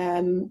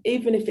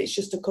 even if it's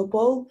just a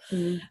couple.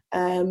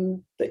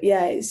 But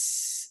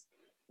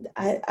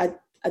I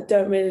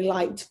don't really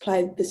like to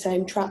play the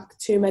same track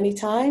too many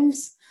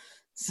times.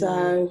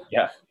 So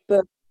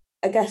but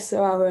I guess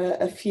there are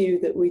a few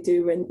that we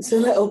do rinse a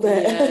little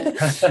bit.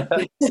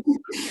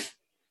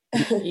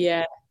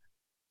 Yeah.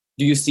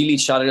 Do you steal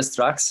each other's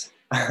tracks?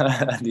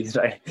 This,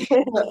 right.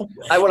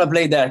 I want to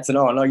play that.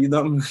 No, you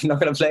don't. You're not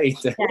gonna play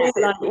it.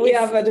 Yeah, we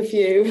have had a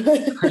few.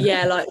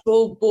 Yeah, like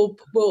we'll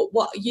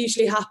what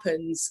usually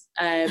happens,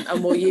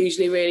 and we'll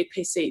usually really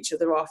piss each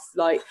other off.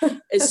 Like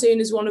as soon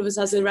as one of us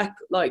has a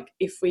record, like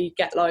if we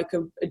get like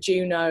a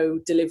Juno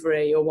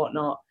delivery or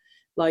whatnot,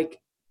 like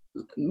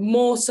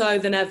more so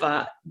than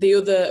ever, the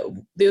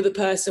other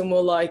person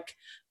will like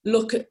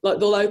look at, like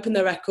they'll open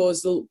their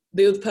records, the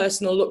other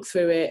person will look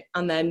through it,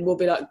 and then we'll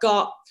be like,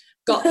 got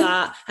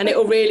that, and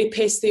it'll really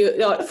piss the,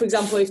 like, for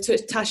example,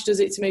 if Tash does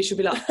it to me, she'll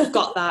be like,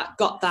 got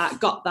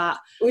that.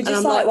 We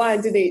just like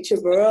winding each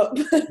other up.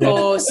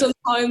 Or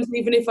sometimes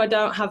even if I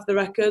don't have the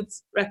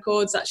records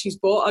that she's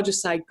bought, I'll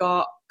just say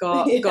got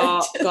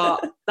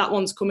that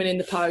one's coming in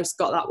the post,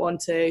 got that one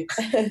too.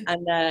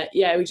 And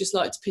we just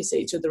like to piss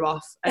each other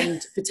off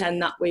and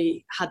pretend that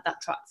we had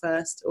that track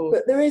first.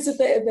 But there is a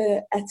bit of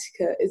an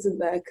etiquette, isn't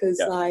there?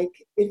 Because like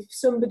if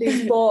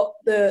somebody's bought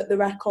the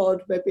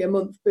record maybe a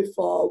month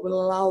before,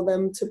 we'll allow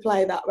them to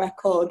play that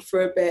record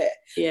for a bit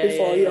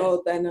before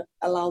you're then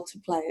allowed to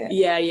play it.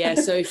 Yeah.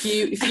 So if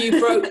you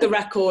broke the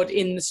record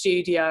in the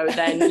studio,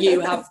 then you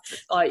have,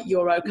 like,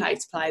 you're okay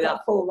to play that.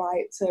 Full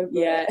right. So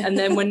and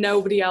then when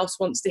nobody else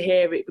wants to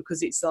hear it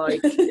because it's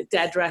like a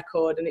dead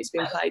record and it's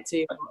been played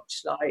too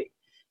much, like,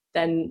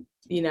 then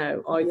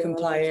I can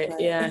play it.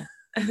 Yeah.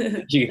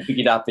 You can pick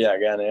it up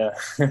again.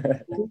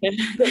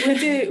 But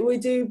we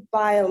do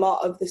buy a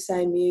lot of the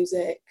same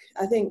music,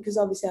 I think, because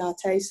obviously our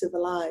tastes have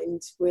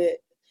aligned with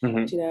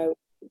a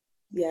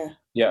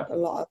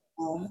lot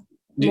of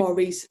more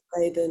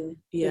recently than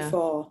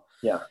before.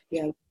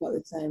 We've got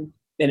the same.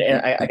 And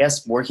I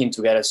guess working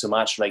together so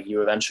much, like,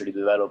 you eventually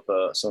develop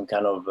some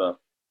kind of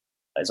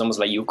it's almost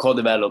like you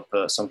co-develop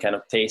some kind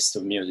of taste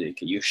of music.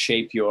 You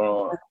shape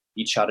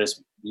each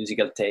other's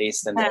musical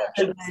taste and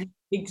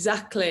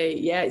exactly.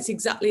 Yeah, it's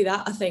exactly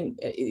that. I think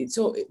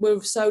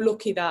we're so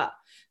lucky that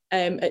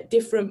at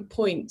different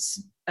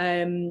points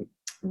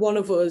one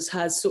of us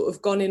has sort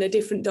of gone in a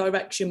different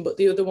direction, but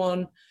the other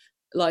one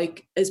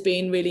like has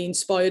been really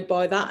inspired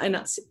by that, and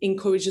that's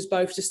encouraged us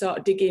both to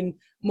start digging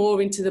more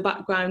into the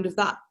background of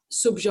that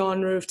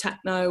subgenre of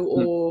techno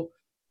or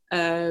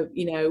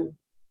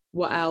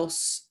what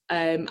else,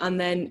 and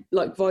then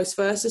like vice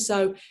versa.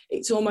 So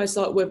it's almost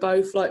like we're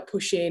both like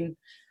pushing,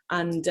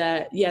 and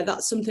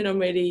that's something I'm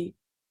really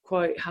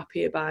quite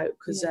happy about,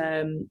 because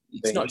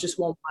it's not just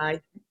one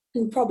way.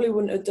 We probably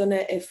wouldn't have done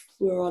it if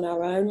we were on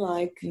our own.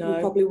 Like, no.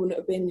 We probably wouldn't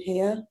have been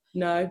here.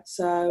 No.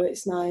 So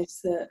it's nice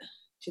that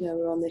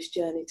we're on this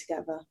journey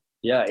together.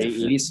 Yeah, it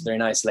is very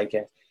nice. Like,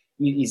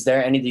 is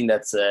there anything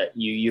that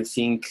you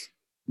think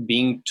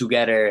being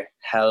together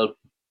help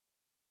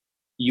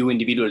you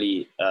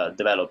individually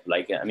develop?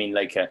 Like, I mean,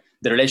 like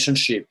the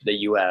relationship that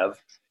you have,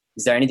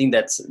 is there anything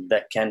that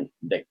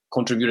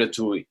contributed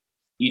to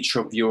each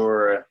of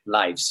your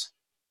lives?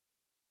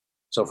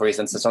 So for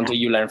instance, something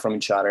you learn from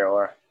each other,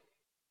 or?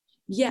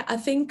 Yeah, I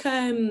think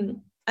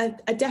I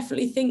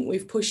definitely think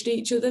we've pushed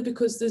each other,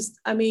 because there's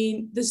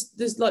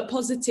like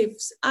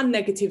positives and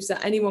negatives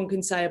that anyone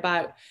can say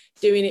about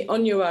doing it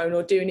on your own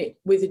or doing it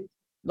with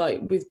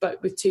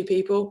two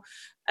people.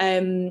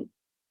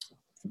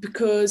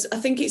 Because I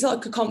think it's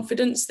like a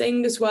confidence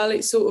thing as well.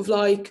 It's sort of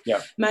like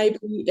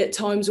maybe at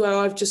times where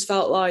I've just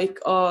felt like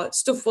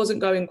stuff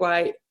wasn't going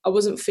great, I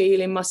wasn't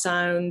feeling my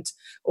sound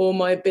or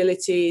my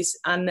abilities,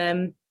 and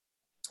then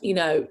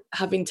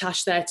having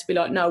Tash there to be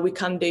like, no, we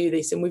can do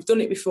this, and we've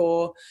done it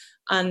before.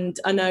 And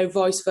I know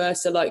vice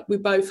versa, like we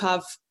both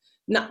have,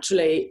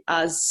 naturally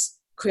as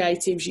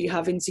creatives, you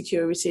have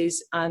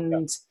insecurities,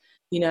 and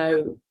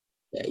you're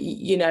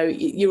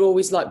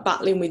always like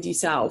battling with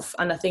yourself,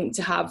 and I think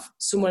to have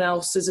someone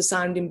else as a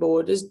sounding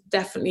board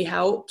definitely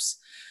helps.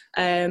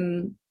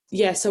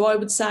 So I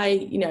would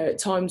say, at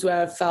times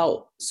where I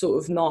felt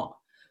sort of not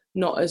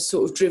as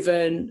sort of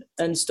driven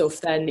and stuff,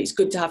 then it's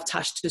good to have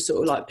Tash to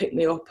sort of like pick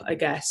me up, I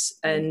guess,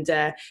 and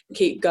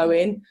keep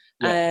going.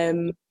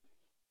 So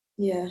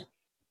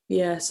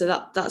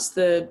that's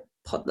a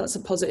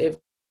positive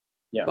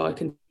I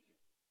can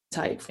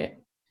take from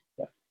it.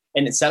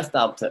 And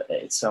self-doubt,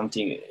 it's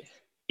something,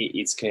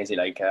 it's crazy.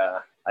 Like,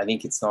 I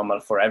think it's normal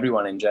for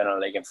everyone in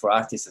general, like, and for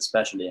artists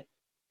especially.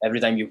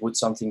 Every time you put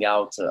something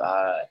out,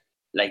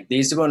 like,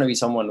 there's going to be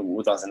someone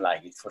who doesn't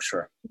like it, for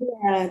sure.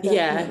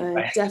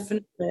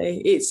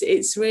 Definitely.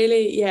 It's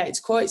really, it's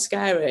quite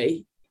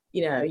scary.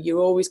 You're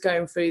always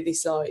going through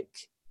this, like,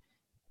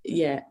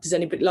 does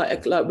anybody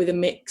like with a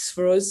mix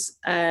for us,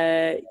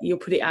 you'll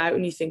put it out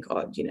and you think,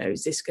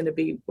 is this going to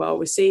be well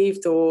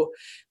received, or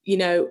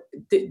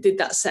did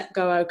that set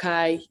go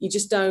okay? You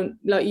just don't,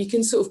 like, you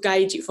can sort of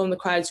gauge it from the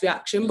crowd's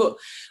reaction, but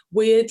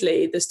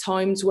weirdly there's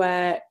times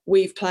where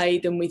we've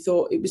played and we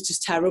thought it was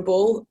just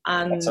terrible,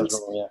 and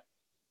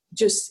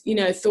just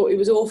thought it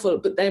was awful,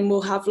 but then we'll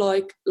have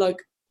like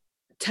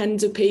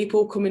tens of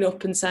people coming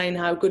up and saying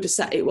how good a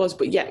set it was,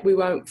 but yet we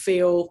won't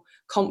feel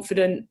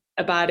confident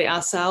about it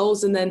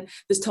ourselves. And then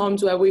there's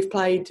times where we've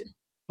played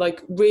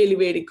like really,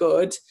 really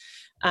good,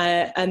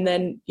 and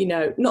then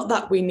not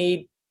that we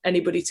need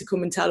anybody to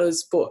come and tell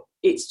us, but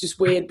it's just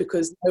weird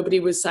because nobody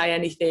would say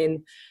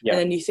anything, and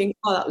then you think,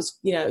 oh, that was,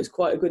 you know, it was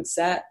quite a good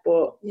set.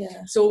 But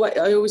so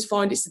I always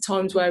find it's the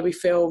times where we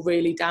feel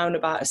really down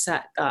about a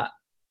set that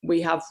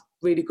we have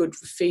really good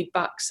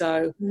feedback.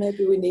 So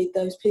maybe we need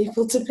those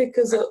people to pick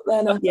us up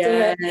then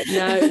after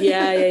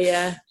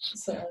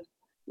So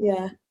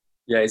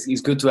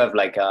it's good to have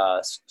like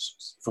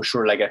for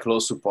sure like a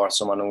close support,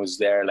 someone who's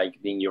there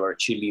like being your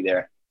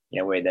cheerleader in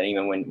a way that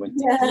even when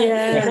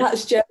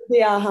that's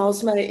Jodie, our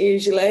housemate,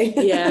 usually.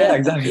 Yeah,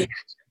 exactly.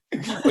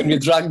 When you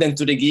drag them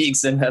to the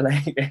gigs and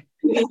like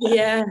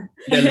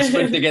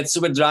they get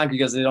super drunk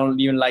because they don't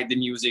even like the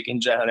music in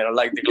general, they don't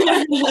like the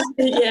club.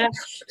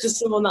 Just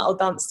someone that'll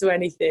dance to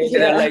anything.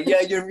 They're like,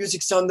 your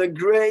music sounded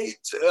great.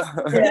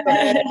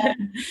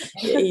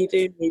 You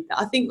do need that.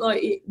 I think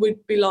like it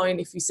would be lying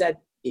if you said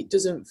it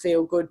doesn't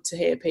feel good to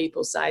hear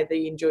people say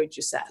they enjoyed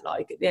your set.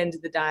 Like at the end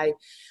of the day,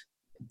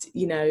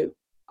 you know,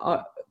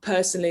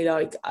 personally,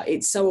 like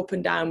it's so up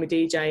and down with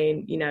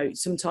DJing. You know,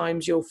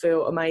 sometimes you'll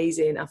feel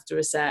amazing after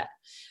a set,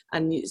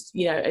 and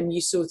you know, and you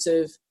sort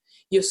of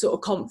your sort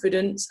of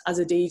confidence as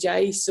a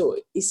DJ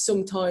is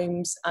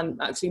sometimes, and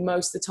actually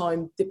most of the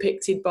time,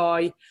 depicted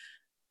by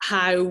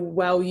how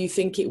well you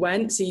think it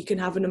went. So you can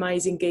have an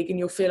amazing gig and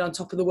you'll feel on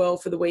top of the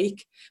world for the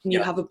week, and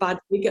you have a bad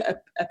gig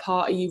at a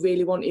party you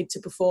really wanted to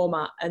perform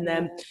at, and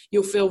then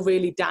you'll feel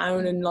really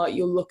down, and like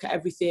you'll look at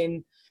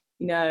everything,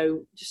 you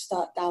know, just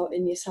start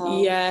doubting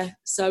yourself.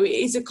 So it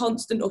is a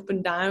constant up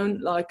and down,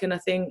 like, and I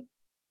think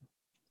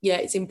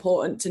it's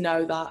important to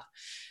know that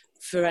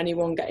for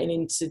anyone getting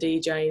into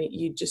DJing,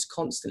 you're just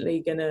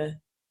constantly gonna,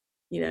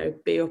 you know,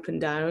 be up and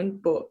down.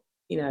 But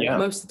you know,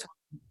 most of the time,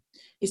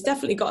 it's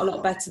definitely got a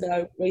lot better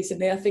though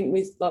recently. I think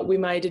we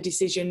made a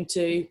decision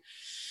to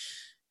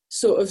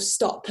sort of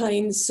stop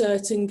playing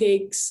certain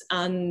gigs,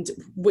 and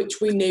which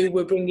we knew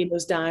were bringing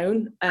us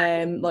down,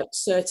 like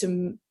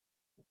certain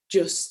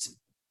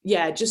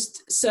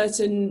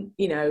certain,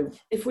 you know,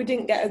 if we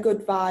didn't get a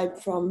good vibe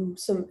from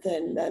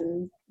something,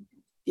 then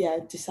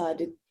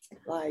decided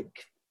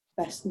like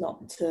best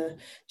not to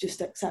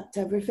just accept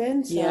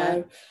everything.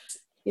 So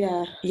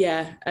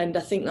and I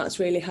think that's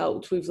really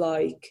helped with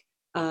like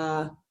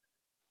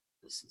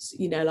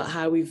you know, like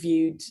how we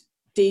viewed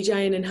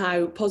DJing and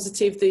how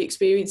positive the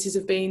experiences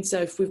have been.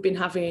 So if we've been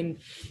having,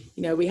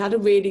 you know, we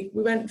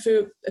went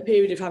through a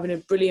period of having a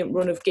brilliant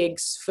run of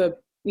gigs for,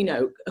 you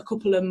know, a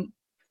couple of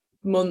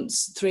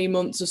months, 3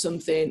 months or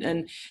something,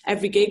 and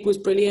every gig was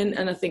brilliant,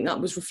 and I think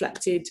that was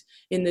reflected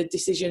in the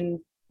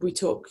decision we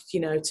took, you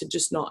know, to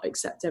just not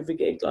accept every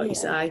gig, like you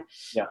say.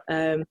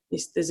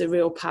 There's a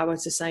real power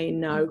to saying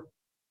no.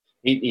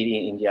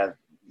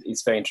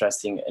 It's very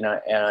interesting, and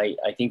I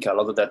think a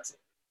lot of that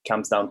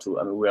comes down to,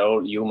 I mean, we're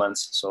all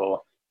humans,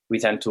 so we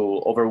tend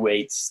to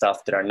overweight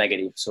stuff that are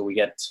negative. So we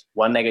get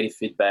one negative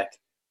feedback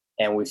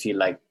and we feel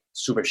like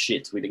super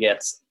shit. We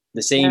get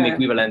the same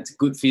equivalent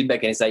good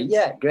feedback and it's like,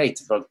 yeah, great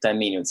for 10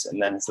 minutes,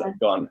 and then it's like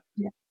gone.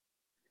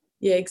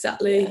 Yeah,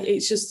 exactly.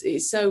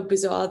 It's so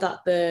bizarre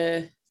that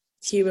the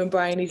human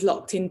brain is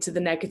locked into the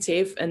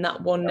negative, and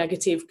that one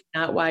negative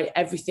can outweigh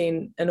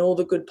everything and all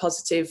the good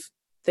positive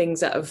things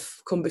that have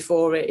come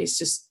before it. It's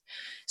just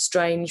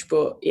strange,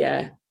 but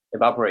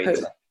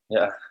evaporate.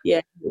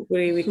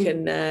 Hopefully we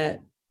can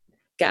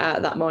get out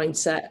of that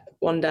mindset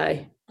one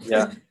day.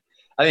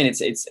 I mean,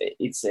 it's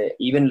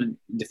even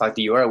the fact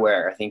that you are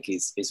aware, I think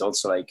is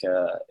also like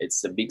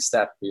it's a big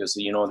step, because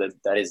you know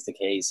that is the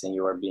case, and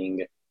you are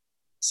being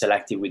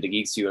selective with the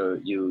gigs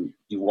you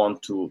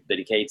want to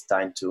dedicate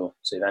time to.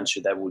 So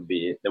eventually that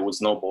would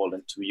snowball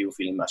into you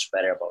feeling much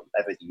better about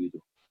everything you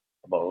do,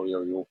 about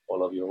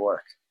all of your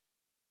work.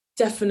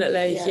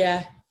 Definitely,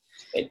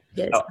 it's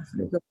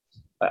definitely good.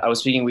 I was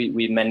speaking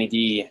with Manny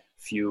D a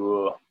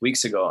few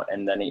weeks ago,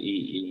 and then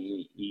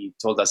he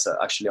told us,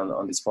 actually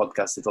on this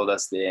podcast, he told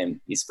us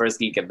his first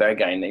gig at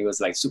Berghain, and he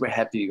was like super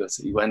happy because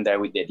he went there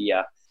with the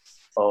idea,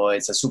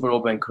 it's a super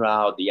open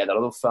crowd, he had a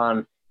lot of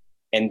fun,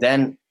 and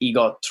then he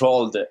got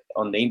trolled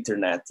on the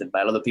internet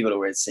by a lot of people who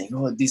were saying,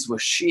 oh, this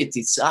was shit,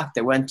 it sucked,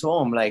 I went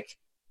home, like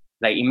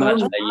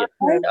imagine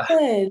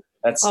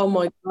that's, oh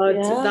my God,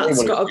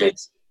 that's got to be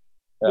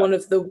one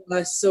of the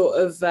worst sort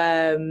of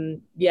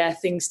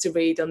things to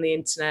read on the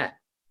internet.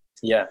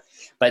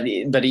 But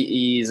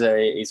he's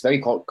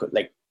very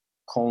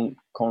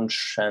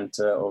conscient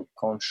or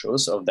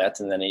conscious of that,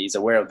 and then he's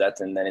aware of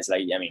that, and then it's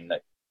like, I mean,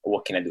 like,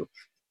 what can I do?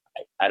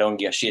 I don't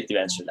give a shit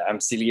eventually.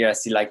 I'm still here, I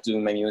still like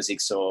doing my music.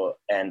 So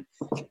and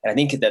I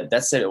think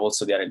that's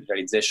also the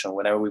realization,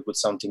 whenever we put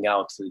something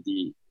out,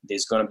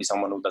 there's gonna be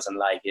someone who doesn't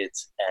like it,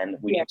 and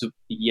we need to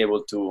be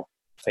able to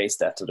face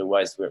that,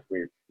 otherwise we're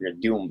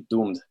doomed.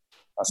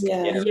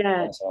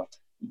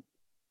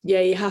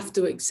 You have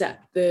to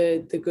accept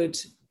the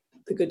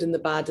good and the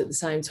bad at the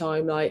same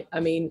time. Like, I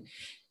mean,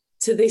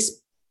 to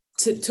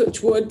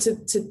touch wood,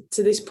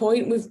 to this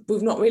point,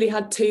 we've not really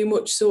had too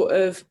much sort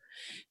of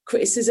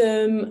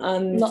criticism,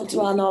 and not to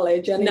our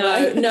knowledge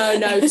anyway.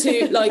 No,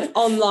 to like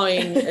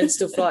online and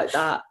stuff like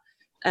that.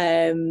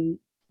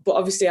 but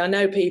obviously I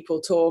know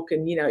people talk,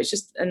 and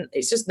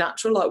it's just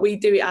natural. Like, we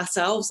do it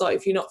ourselves. Like,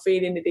 if you're not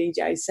feeling the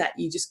DJ set,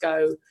 you just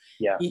go.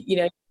 Yeah.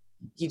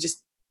 You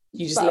just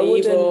but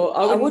leave.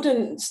 I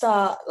wouldn't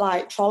start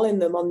like trolling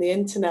them on the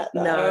internet,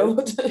 though.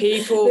 No,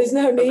 people. There's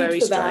no need very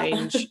for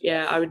strange. that.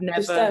 Yeah, I would never.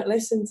 Just don't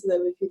listen to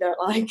them if you don't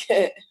like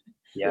it.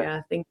 Yeah,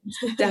 I think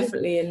it's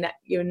definitely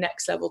you're a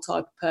next level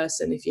type of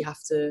person if you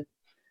have to,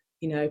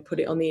 put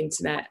it on the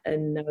internet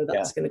and know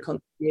that's going to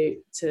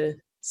contribute to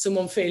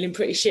someone feeling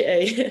pretty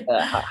shitty.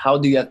 How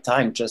do you have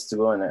time just to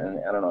go and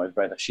I don't know,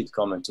 write a shit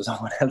comment to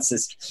someone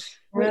else's?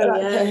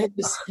 Yeah,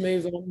 just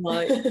move on.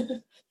 Like,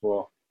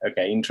 well,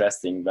 okay,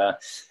 interesting. But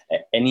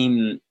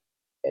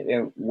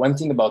one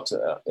thing about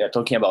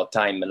talking about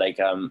time, like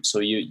so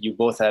you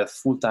both have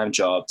full-time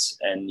jobs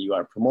and you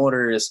are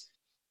promoters.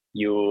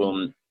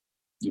 You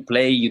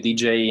play, you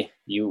DJ,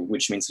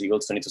 which means you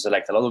also need to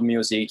select a lot of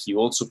music. You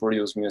also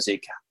produce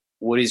music.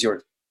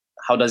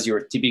 How does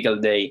your typical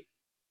day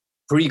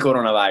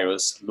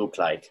pre-coronavirus look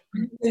like?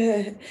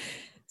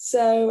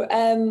 So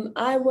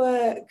I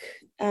work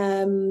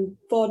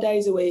 4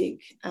 days a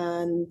week,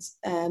 and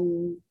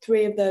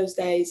 3 of those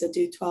days I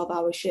do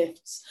 12-hour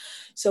shifts.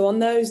 So on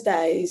those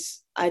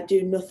days I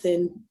do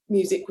nothing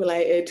music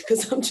related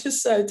because I'm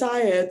just so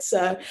tired.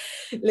 So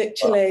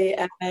literally,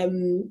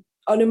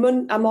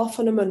 I'm off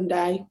on a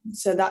Monday,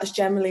 so that's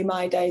generally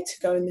my day to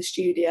go in the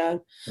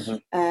studio.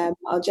 Mm-hmm.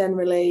 I'll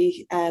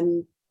generally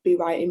be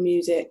writing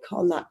music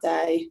on that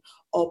day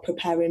or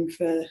preparing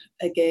for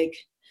a gig.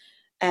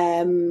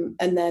 And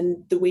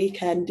then the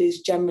weekend is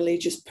generally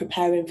just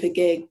preparing for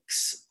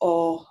gigs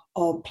or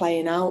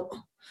playing out.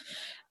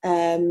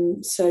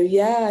 So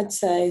yeah, I'd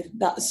say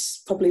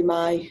that's probably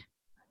my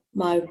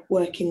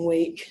working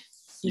week.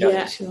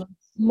 Yeah,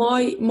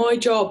 my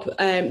job,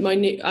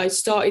 I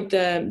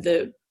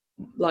started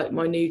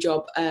my new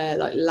job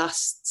like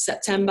last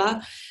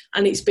September,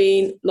 and it's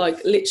been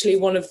like literally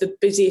one of the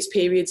busiest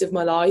periods of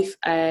my life.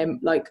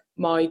 Like,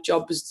 my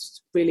job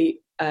was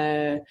really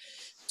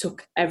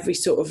took every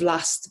sort of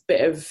last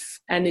bit of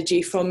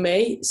energy from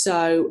me.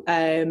 So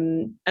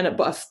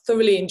but I've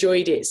thoroughly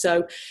enjoyed it.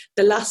 So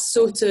the last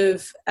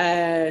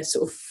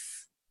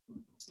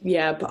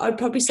but I'd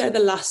probably say the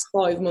last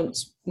 5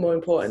 months, more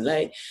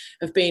importantly,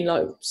 have been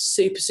like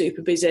super,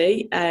 super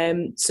busy.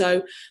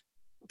 So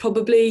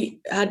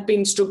probably had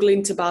been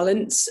struggling to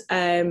balance,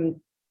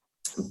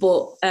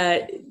 but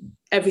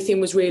everything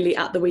was really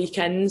at the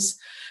weekends.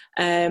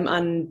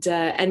 And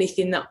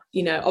anything that,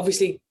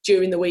 obviously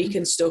during the week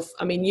and stuff,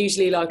 I mean,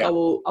 usually like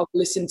I'll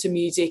listen to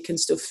music and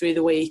stuff through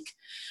the week,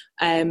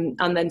 and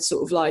then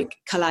sort of like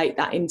collate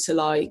that into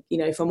like,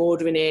 if I'm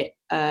ordering it,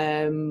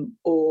 I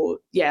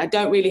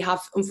don't really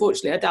have,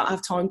 unfortunately, I don't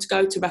have time to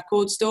go to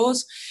record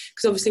stores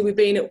because obviously we've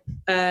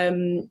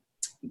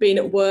been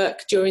at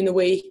work during the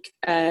week,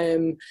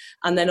 and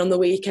then on the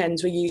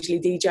weekends we're usually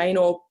DJing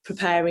or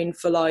preparing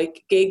for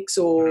like gigs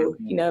or,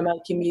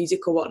 making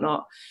music or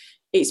whatnot.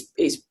 It's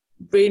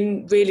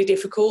been really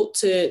difficult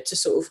to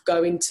sort of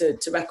go into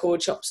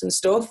record shops and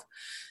stuff,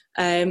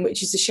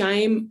 which is a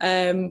shame.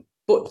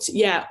 But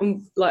yeah,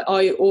 like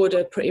I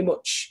order pretty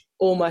much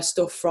all my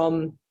stuff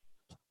from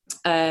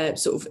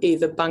sort of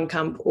either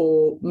Bandcamp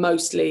or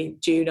mostly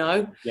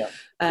Juno.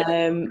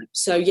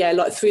 So yeah,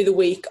 like through the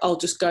week I'll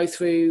just go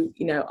through,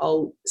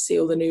 I'll see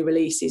all the new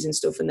releases and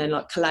stuff and then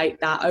like collate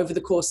that over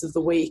the course of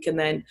the week, and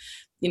then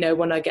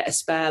when I get a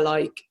spare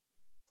like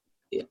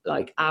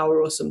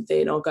hour or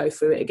something, I'll go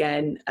through it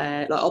again.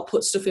 Like I'll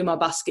put stuff in my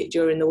basket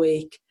during the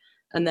week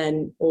and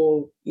then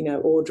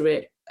order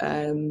it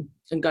and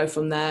go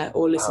from there,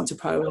 or listen to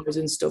promos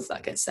and stuff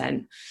that gets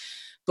sent.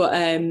 But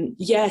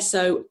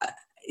so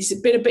it's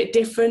been a bit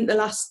different the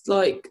last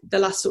sort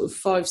of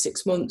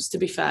 5-6 months, to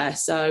be fair.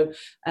 So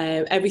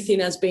everything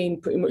has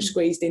been pretty much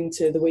squeezed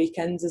into the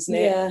weekends, hasn't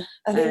it? Yeah,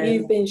 I think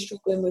you've been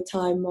struggling with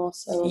time more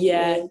so.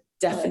 Yeah,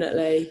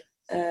 definitely.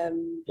 Not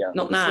now.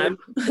 Not now.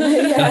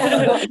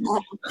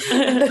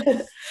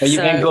 But you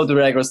can go to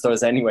record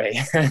stores anyway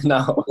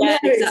now. Yeah,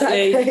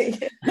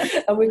 exactly.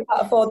 And we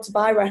can't afford to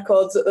buy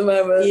records at the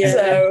moment.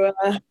 So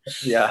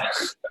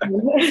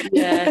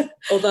yeah.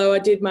 Although I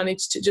did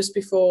manage to, just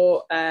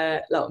before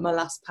like my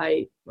last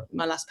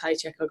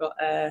paycheck, I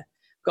got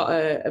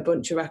a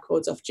bunch of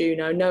records off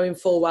Juno, knowing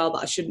full well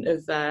that I shouldn't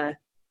have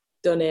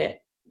done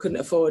it, couldn't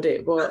afford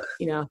it, but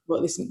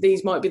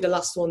these might be the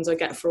last ones I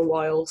get for a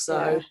while.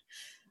 So.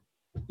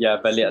 Yeah,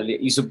 but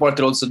you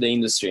supported also the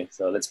industry,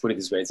 so let's put it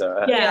this way. So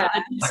I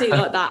did see it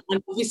like that,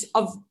 and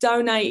I've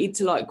donated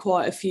to like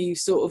quite a few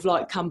sort of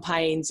like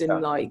campaigns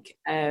and like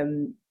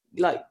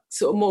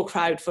sort of more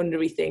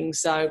crowdfundery things.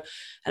 So,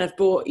 and I've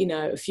bought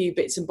a few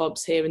bits and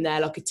bobs here and there,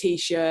 like a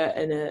T-shirt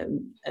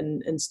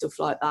and stuff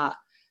like that.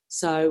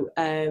 So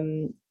I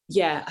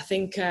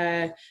think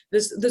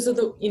there's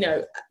other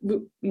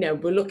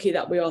we're lucky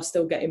that we are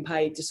still getting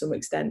paid to some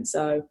extent.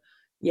 So.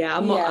 Yeah,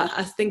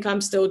 I think I'm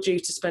still due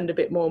to spend a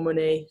bit more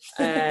money.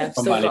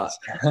 Still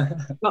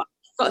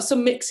got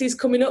some mixes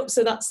coming up,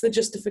 so that's the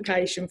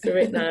justification for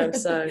it now.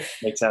 So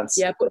makes sense.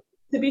 Yeah, but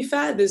to be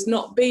fair, there's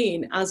not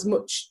been as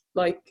much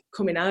like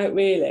coming out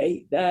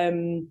really.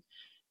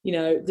 You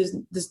know,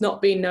 there's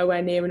not been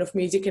nowhere near enough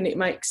music, and it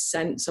makes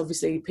sense.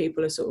 Obviously,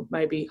 people are sort of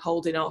maybe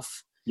holding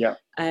off. Yeah.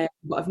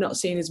 But I've not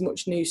seen as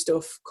much new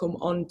stuff come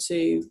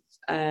onto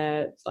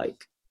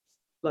like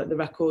the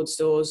record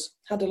stores.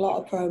 Had a lot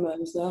of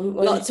promos, though.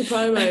 Lots of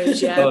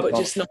promos, yeah, but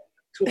just not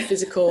to a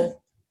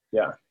physical.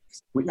 Yeah.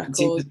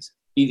 Records.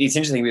 It's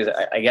interesting because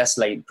I guess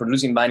like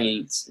producing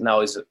vinyl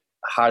now is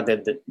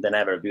harder than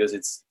ever, because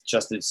it's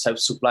just the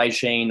supply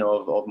chain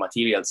of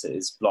materials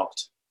is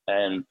blocked,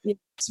 and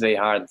it's very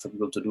hard for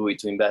people to do it,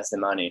 to invest the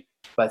money.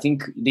 But I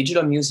think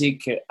digital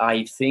music,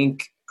 I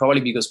think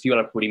probably because people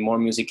are putting more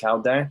music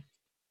out there,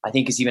 I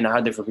think it's even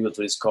harder for people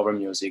to discover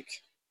music.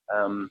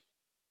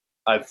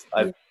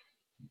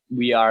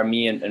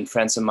 Me and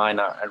friends of mine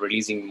are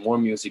releasing more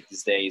music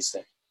these days,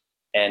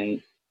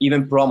 and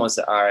even promos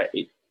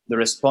the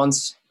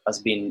response has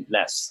been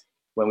less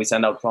when we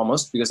send out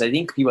promos, because I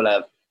think people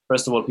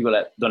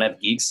don't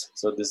have gigs,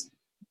 so there's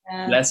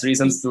less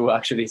reasons to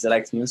actually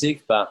select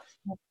music, but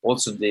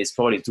also there's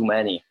probably too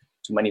many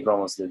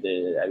promos that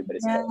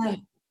everybody's got.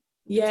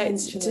 Yeah,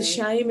 it's a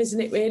shame,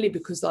 isn't it, really?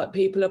 Because like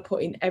people are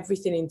putting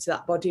everything into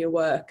that body of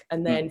work,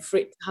 and then for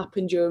it to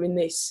happen during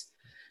this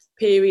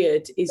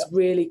period is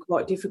really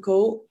quite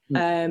difficult. You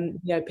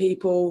know,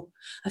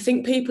 I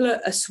think people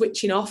are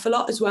switching off a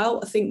lot as well.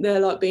 I think they're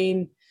like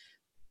being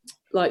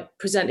like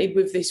presented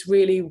with this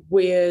really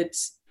weird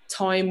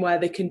time where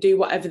they can do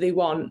whatever they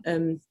want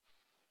and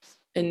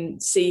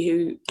see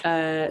who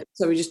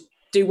just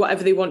do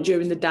whatever they want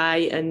during the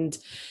day, and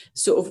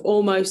sort of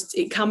almost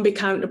it can be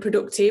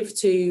counterproductive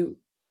to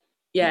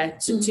you,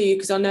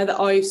 because I know that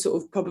I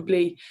sort of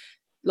probably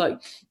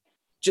like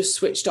just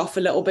switched off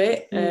a little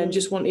bit and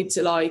just wanted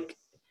to like,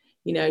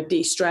 you know,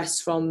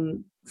 de-stress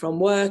from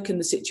work and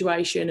the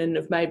situation, and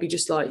have maybe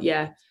just like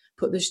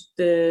put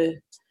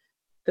the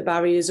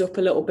barriers up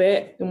a little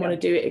bit and want to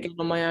do it again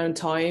on my own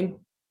time.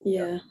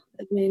 I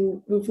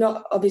mean, we've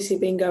not obviously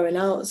been going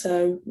out,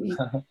 so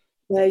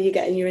where are you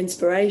getting your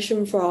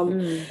inspiration from?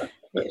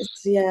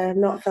 It's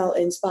not felt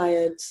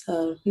inspired.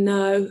 So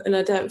no, and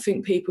I don't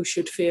think people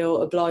should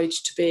feel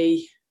obliged to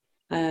be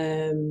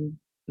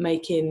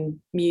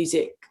making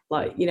music.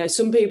 Like, you know,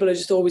 some people are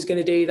just always going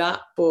to do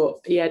that, but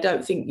I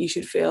don't think you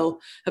should feel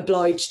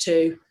obliged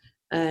to.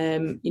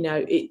 You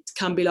know, it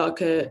can be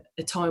like a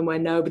time where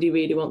nobody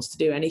really wants to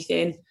do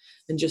anything,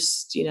 and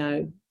just, you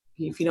know,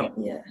 if you're not,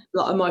 a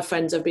lot of my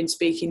friends I've been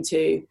speaking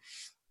to,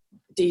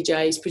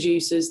 DJs,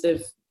 producers,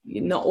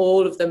 not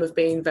all of them have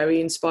been very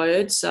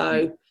inspired.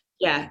 So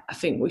I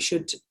think we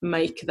should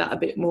make that a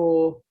bit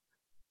more,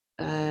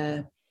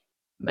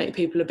 make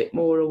people a bit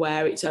more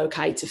aware it's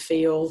okay to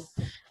feel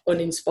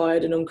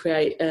uninspired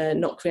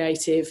and not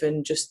creative,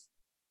 and just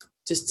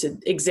to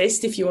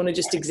exist. If you want to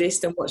just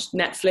exist and watch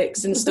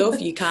Netflix and stuff,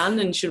 you can,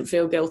 and shouldn't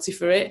feel guilty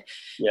for it,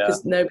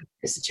 because nobody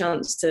gets a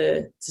chance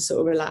to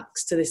sort of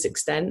relax to this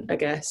extent, I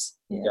guess.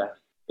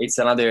 It's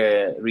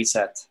another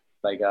reset,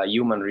 like a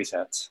human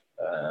reset.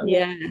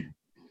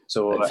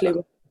 So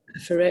hopefully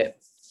for it.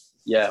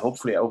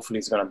 Hopefully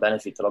it's going to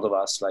benefit a lot of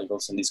us, like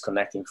also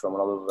disconnecting from a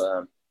lot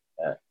of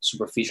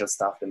superficial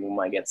stuff that we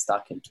might get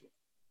stuck into.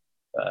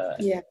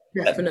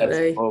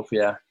 Definitely.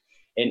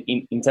 And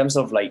in terms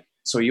of like,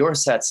 so your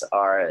sets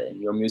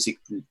your music,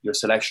 your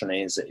selection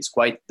is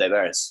quite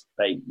diverse.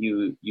 Like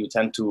you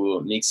tend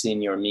to mix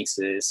in your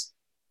mixes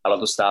a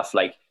lot of stuff,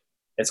 like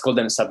let's call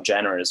them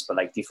subgenres, but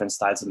like different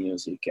styles of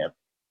music,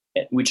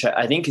 which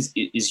I think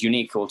is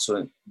unique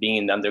also being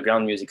in the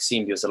underground music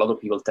scene, because a lot of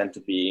people tend to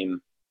be,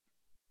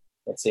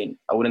 let's say,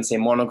 I wouldn't say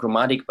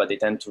monochromatic, but they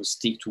tend to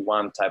stick to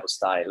one type of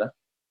style.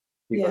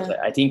 Because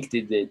I think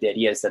the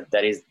idea is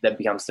that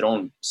becomes their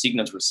own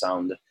signature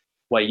sound,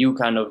 while you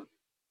kind of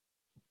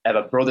have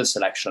a broader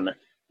selection.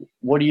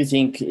 What do you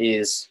think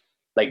is,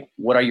 like,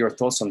 what are your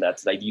thoughts on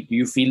that? Like, do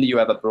you feel you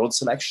have a broad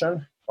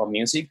selection of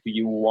music? Do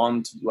you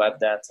want to have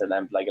that,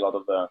 like a lot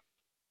of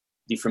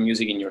different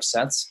music in your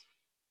sets?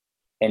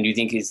 And do you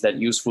think is that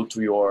useful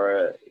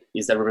to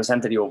is that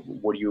representative of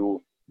what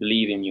you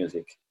believe in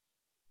music?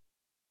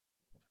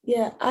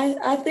 Yeah,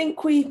 I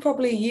think we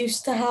probably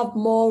used to have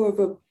more of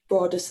a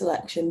broader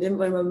selection, didn't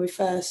we, when we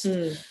first,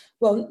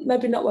 well,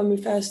 maybe not when we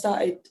first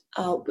started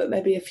out, but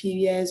maybe a few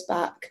years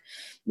back,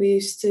 we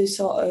used to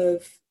sort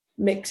of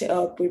mix it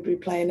up. We'd be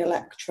playing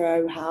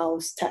electro,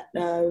 house,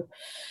 techno.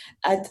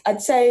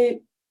 I'd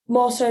say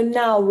more so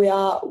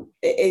now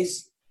it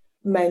is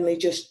mainly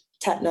just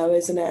techno,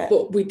 isn't it?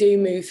 But we do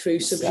move through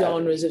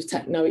subgenres of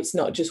techno. It's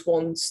not just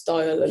one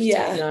style of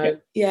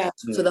techno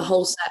for the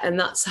whole set, and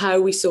that's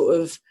how we sort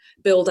of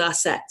build our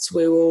sets.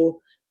 We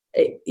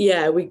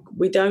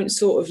don't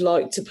sort of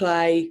like to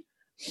play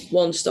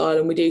one style,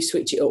 and we do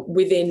switch it up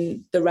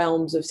within the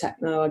realms of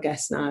techno, I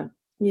guess, now.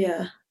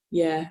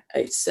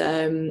 It's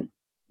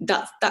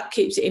that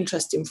keeps it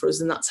interesting for us,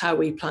 and that's how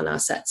we plan our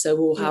sets. So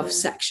we'll have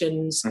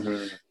sections.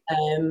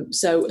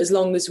 So as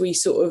long as we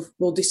sort of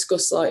will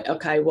discuss, like,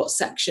 okay, what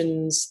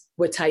sections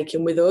we're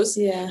taking with us,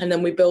 and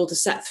then we build a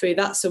set through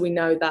that, so we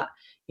know that,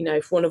 you know,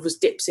 if one of us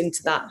dips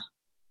into that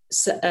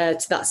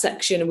to that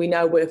section, and we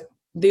know we're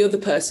the other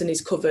person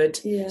is covered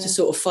Yeah. to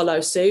sort of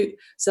follow suit.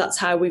 So that's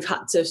how we've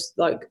had to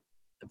like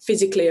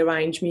physically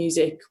arrange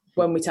music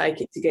when we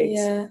take it to gigs.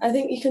 Yeah, I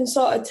think you can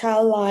sort of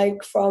tell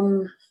like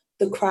from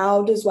the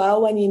crowd as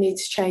well when you need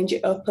to change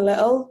it up a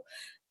little,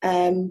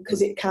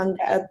 because it can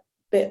get a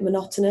bit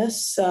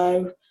monotonous.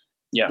 So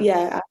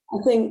yeah, I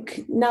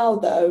think now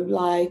though,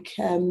 like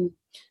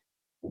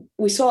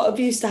we sort of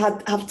used to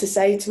have to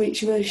say to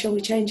each other, shall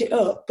we change it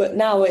up? But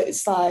now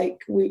it's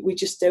like we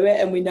just do it,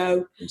 and we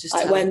know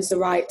like when's the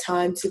right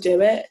time to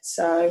do it.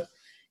 So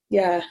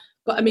yeah.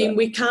 But I mean,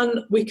 we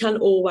can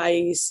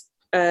always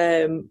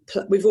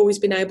we've always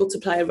been able to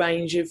play a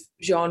range of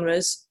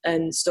genres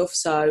and stuff.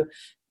 So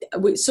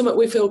something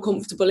we feel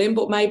comfortable in,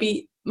 but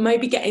maybe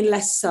getting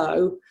less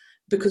so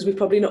because we've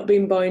probably not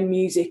been buying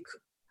music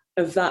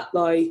of that,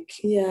 like,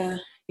 yeah,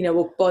 you know,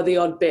 we'll buy the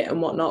odd bit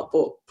and whatnot,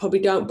 but probably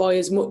don't buy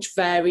as much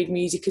varied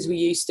music as we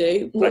used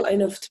to. Not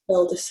enough to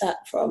build a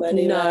set from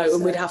anyway. No, so.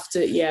 And we'd have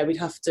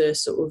to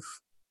sort of,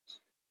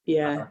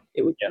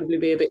 it would probably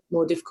be a bit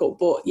more difficult.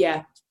 But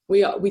yeah,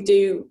 we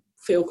do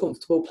feel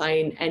comfortable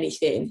playing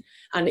anything,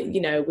 and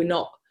you know, we're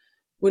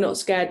not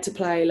scared to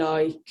play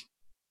like,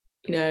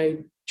 you know,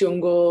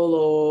 jungle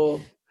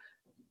or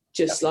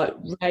just like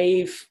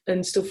rave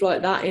and stuff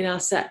like that in our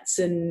sets,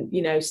 and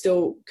you know,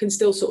 can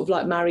still sort of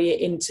like marry it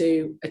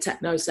into a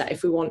techno set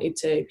if we wanted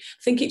to. I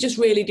think it just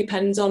really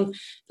depends on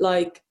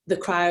like the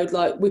crowd.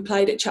 Like we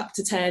played at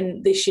Chapter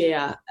 10 this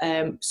year,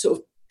 sort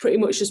of pretty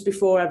much just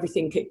before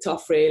everything kicked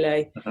off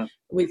really,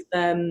 with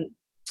the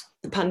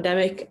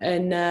pandemic,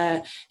 and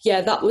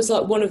that was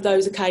like one of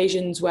those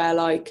occasions where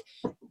like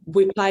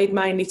we played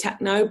mainly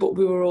techno, but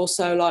we were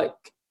also like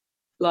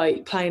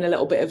playing a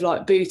little bit of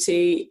like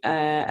booty,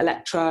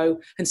 electro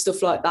and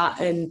stuff like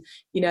that. And,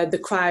 you know, the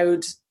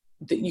crowd,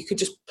 that you could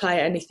just play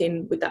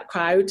anything with that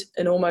crowd,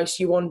 and almost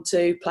you want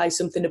to play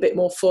something a bit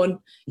more fun.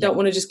 You don't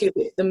want to just give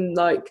them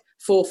like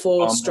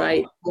 4/4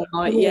 straight all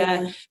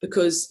night,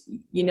 because,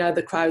 you know,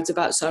 the crowd's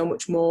about so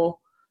much more.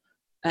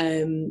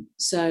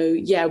 So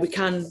yeah, we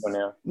can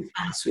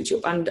switch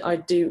up, and I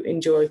do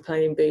enjoy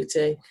playing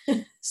booty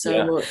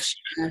so much.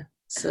 Yeah.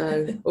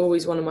 So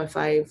always one of my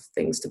fave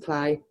things to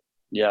play.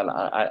 Yeah,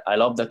 I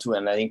love that too,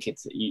 and I think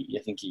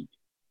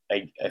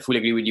I fully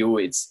agree with you.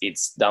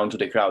 It's down to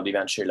the crowd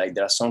eventually. Like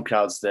there are some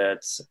crowds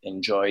that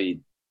enjoy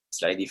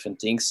slightly different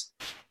things,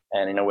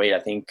 and in a way, I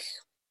think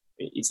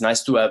it's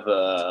nice to have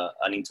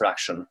an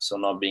interaction. So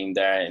not being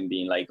there and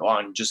being like, oh,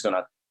 I'm just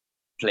gonna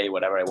play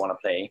whatever I want to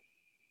play.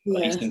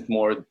 But listen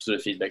more to the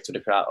feedback to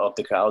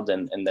the crowd,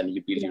 and then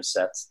you build your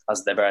set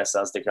as diverse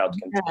as the crowd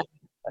can be,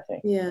 I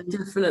think. Yeah,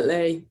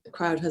 definitely. The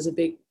crowd has a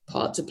big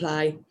part to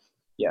play.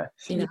 Yeah,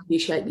 you know, you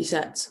shape your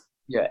sets.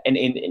 Yeah, and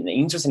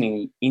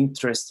interestingly,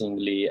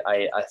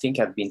 I think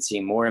I've been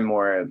seeing more and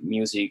more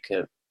music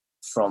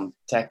from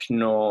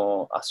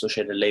techno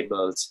associated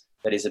labels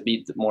that is a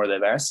bit more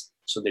diverse.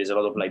 So there's a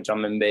lot of like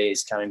drum and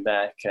bass coming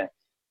back,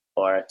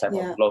 or a type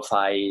of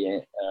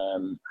lo-fi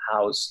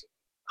house,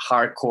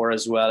 hardcore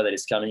as well that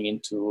is coming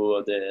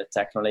into the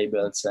techno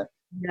labels.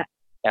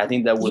 I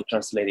think that will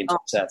translate into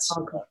sets.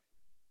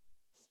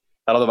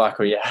 A lot of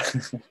hardcore,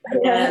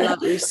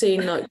 like we've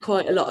seen like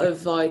quite a lot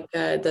of like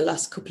the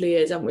last couple of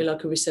years, haven't we?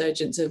 Like a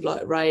resurgence of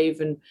like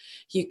rave and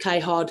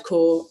UK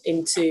hardcore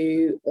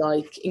into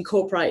like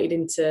incorporated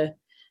into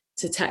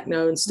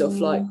techno and stuff.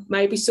 Like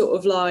maybe sort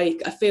of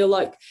like I feel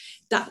like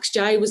Dax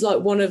J was like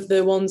one of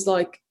the ones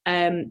like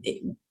like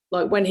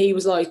when he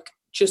was like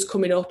just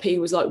coming up, he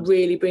was like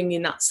really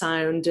bringing that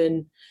sound,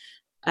 and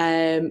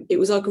it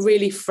was like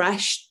really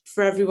fresh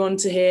for everyone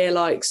to hear.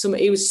 Like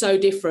he was so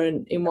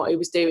different in what he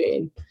was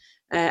doing.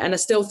 And I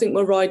still think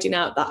we're riding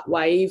out that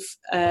wave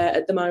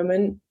at the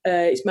moment.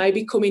 It's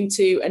maybe coming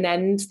to an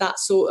end, that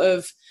sort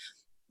of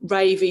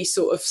ravey,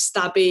 sort of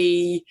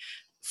stabby,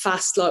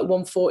 fast, like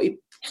 140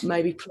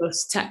 maybe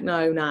plus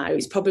techno now.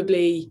 It's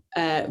probably,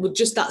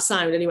 just that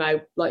sound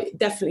anyway, like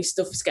definitely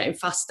stuff is getting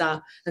faster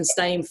and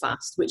staying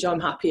fast, which I'm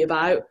happy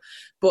about.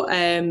 But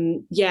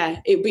I'm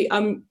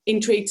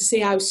intrigued to see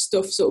how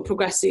stuff sort of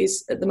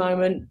progresses at the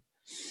moment.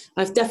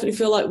 I definitely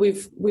feel like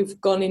we've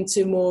gone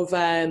into more of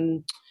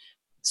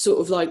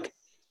sort of like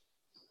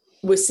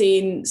we're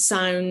seeing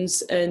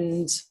sounds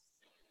and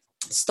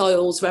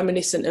styles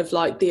reminiscent of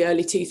like the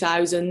early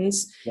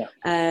 2000s,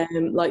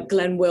 like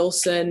Glenn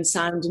Wilson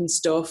sound and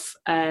stuff,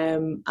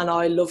 and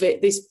I love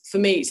it. This for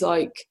me, it's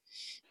like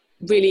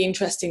really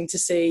interesting to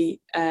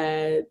see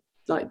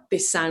like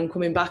this sound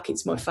coming back.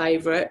 It's my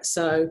favourite.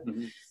 So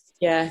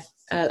I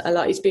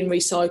like it's been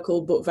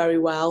recycled but very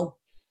well.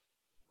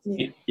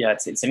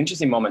 It's an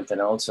interesting moment,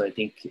 and also I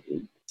think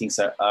things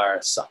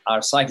are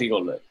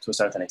cyclical to a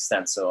certain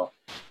extent. So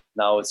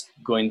now it's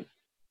going,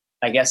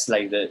 I guess,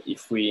 like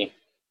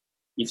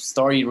if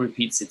story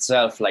repeats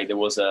itself, like there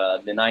was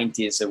the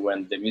 90s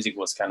when the music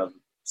was kind of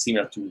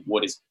similar to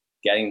what is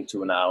getting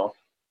to now,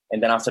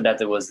 and then after that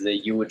there was the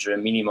huge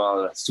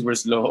minimal super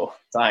slow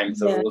time.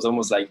 So it was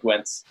almost like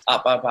went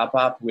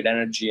up with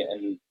energy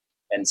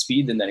and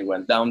speed, and then it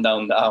went down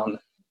to the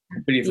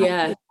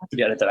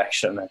other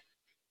direction.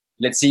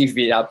 let's see if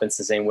it happens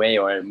the same way,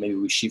 or maybe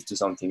we shift to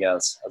something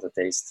else as a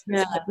taste.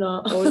 Yeah,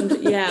 I wonder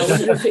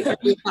if it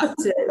goes back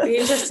to. It'd be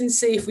interesting to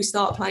see if we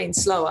start playing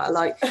slower.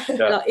 Like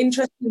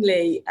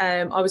interestingly,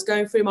 I was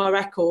going through my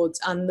records,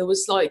 and there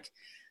was like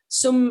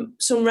some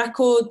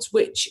records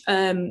which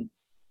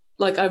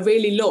like I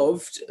really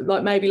loved,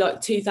 like maybe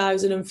like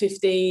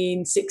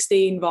 2015,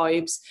 16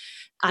 vibes.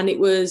 And I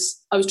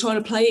was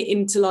trying to play it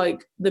into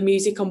like the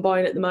music I'm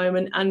buying at the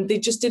moment, and they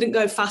just didn't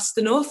go fast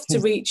enough to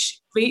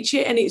reach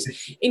it. And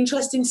it's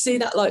interesting to see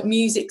that like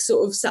music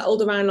sort of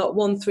settled around like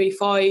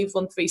 135,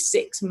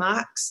 136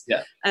 max.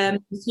 Yeah. A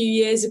few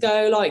years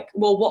ago, like,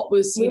 well, what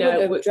was, we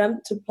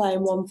dreamt of playing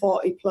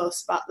 140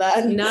 plus back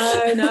then.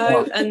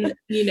 No. And,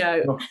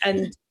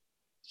 and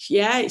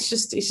yeah, it's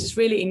just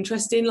really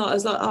interesting. Like I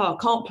was like, I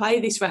can't play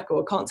this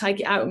record, I can't take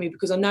it out of me,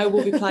 because I know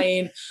we'll be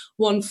playing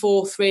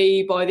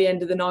 143 by the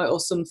end of the night or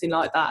something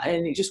like that,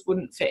 and it just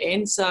wouldn't fit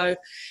in. So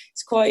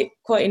it's quite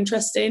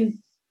interesting.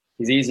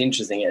 It is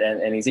interesting,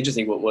 and it's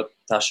interesting what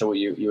Tasha, what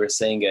you were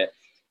saying.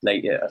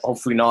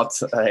 Hopefully not.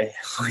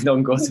 We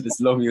don't go to the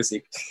slow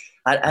music.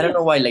 I don't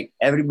know why. Like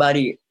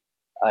everybody,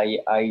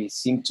 I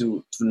seem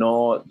to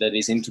know that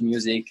is into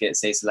music. It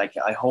says like,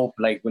 I hope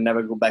like we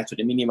never go back to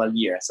the minimal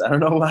years. I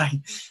don't know why.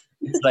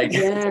 It's like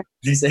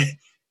they say,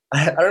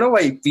 I don't know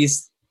why it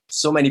pissed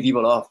so many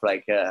people off.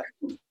 Like I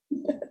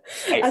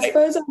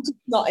suppose I'm just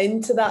not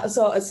into that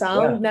sort of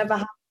sound. Yeah. Never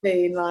have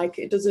been. Like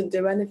it doesn't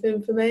do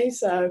anything for me.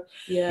 So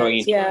yeah.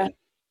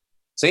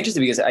 So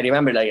interesting, because I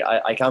remember like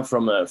I come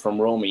from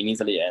Rome in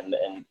Italy, and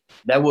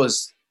that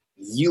was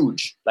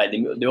huge. Like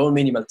the whole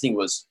minimal thing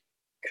was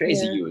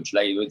crazy huge.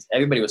 Like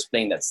everybody was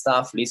playing that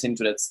stuff, listening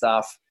to that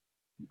stuff,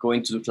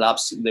 going to the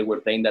clubs, they were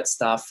playing that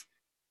stuff.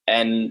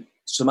 And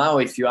somehow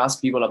if you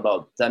ask people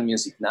about that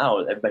music now,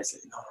 everybody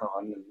says, no,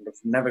 I'm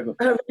never going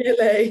to. Oh,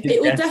 really?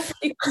 It will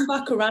definitely come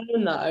back around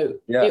though.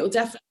 Yeah. It will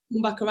definitely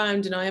come back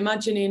around, and I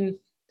imagine in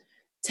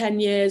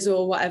 10 years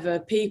or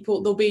whatever,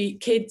 there'll be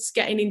kids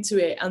getting into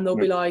it, and they'll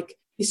be like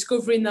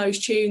discovering those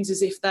tunes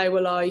as if they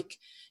were like,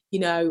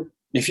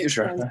 the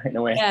future, in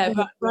a way. Yeah,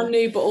 brand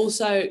new, but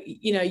also,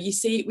 you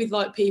see it with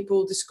like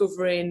people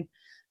discovering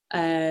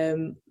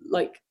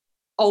like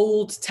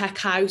old tech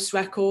house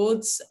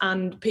records,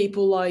 and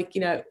people like,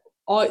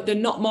 they're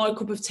not my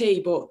cup of tea,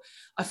 but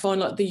I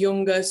find like the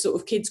younger sort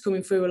of kids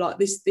coming through are like,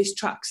 this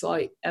track's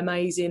like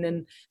amazing.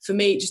 And for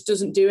me, it just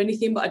doesn't do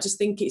anything, but I just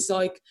think it's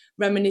like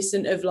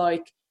reminiscent of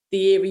like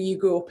the era you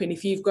grew up in.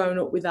 If you've grown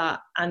up with that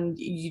and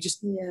you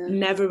just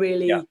never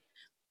really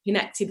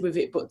connected with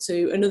it, but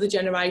to another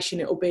generation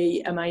it'll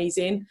be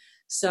amazing.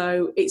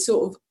 So it's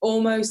sort of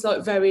almost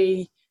like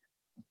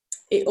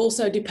it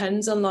also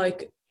depends on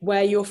like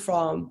where you're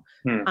from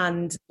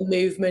and the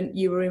movement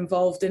you were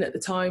involved in at the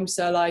time.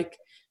 So like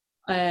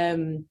like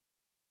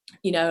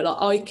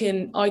I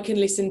can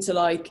listen to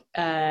like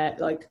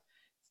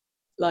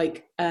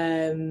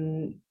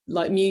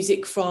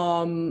music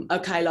from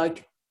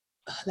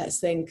let's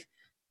think,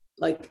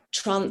 like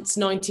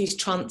 90s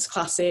trance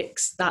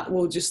classics that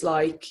will just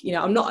like,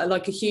 I'm not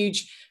like a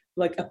huge,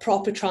 like a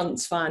proper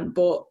trance fan,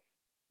 but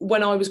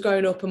when I was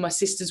growing up and my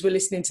sisters were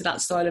listening to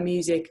that style of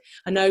music,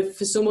 I know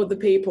for some other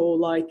people,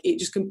 like it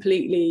just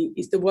completely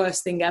is the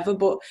worst thing ever.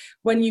 But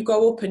when you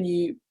grow up and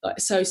you like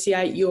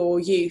associate your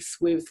youth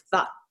with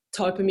that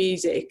type of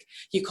music,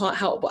 you can't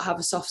help but have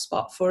a soft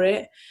spot for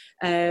it.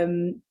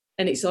 And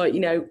it's like,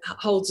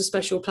 holds a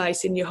special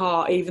place in your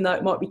heart, even though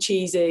it might be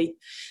cheesy.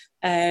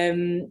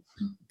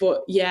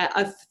 But yeah,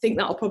 I think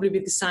that'll probably be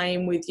the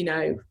same with,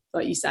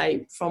 like you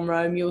say, From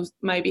Rome, you'll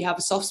maybe have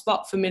a soft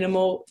spot for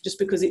Minimal just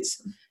because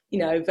it's,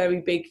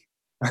 very big.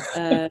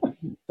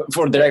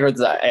 For the record,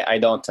 I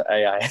don't.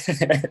 I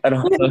don't. I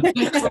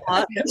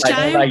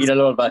don't like it a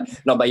lot,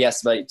 but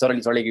yes, but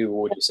totally agree with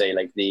what you say.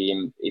 Like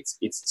it's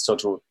so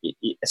true,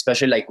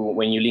 especially like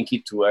when you link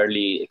it to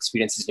early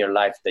experiences in your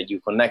life that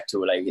you connect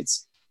to. Like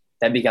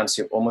that becomes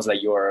almost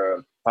like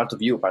your part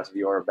of your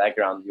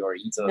background, your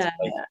ethos.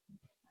 Yeah,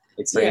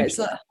 It's it's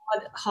like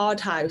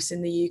Hard House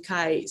in the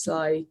UK. It's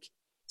like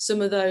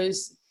some of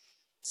those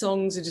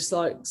songs are just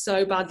like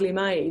so badly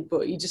made,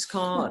 but you just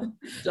can't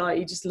like,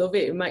 you just love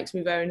it. It makes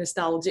me very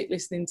nostalgic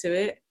listening to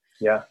it.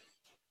 Yeah,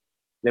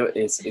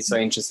 it's so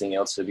interesting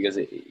also because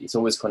it's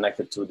always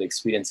connected to the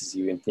experiences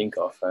you can think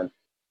of, and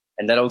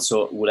that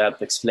also would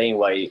help explain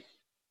why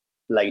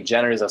like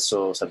genres are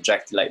so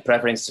subjective. Like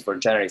preferences for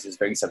genres is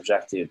very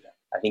subjective.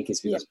 I think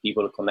it's because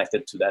people are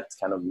connected to that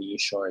kind of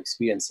niche or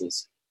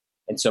experiences,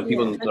 and some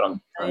people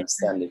don't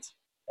understand it.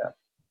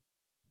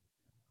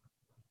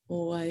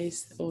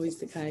 Always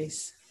the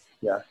case.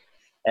 Yeah.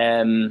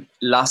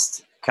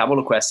 Last couple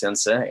of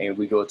questions, and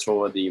we go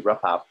toward the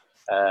wrap up.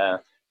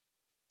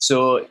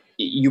 So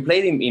you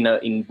played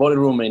in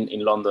Ballroom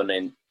in London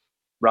in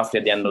roughly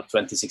at the end of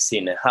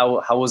 2016.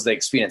 How was the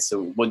experience?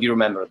 So what do you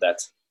remember of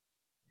that?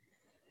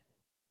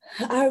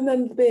 I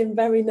remember being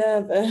very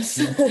nervous.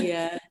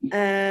 Yeah.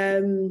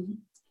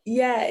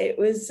 It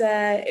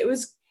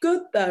was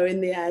good though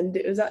in the end.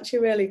 It was actually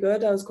really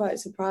good. I was quite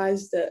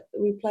surprised that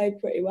we played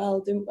pretty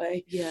well, didn't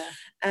we? Yeah.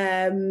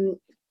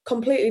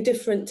 completely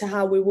different to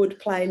how we would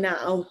play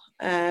now.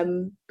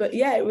 But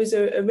yeah, it was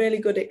a really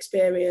good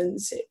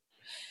experience.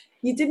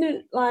 You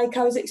didn't like,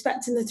 I was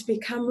expecting there to be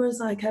cameras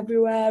like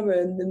everywhere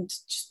and them to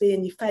just be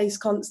in your face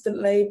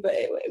constantly, but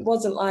it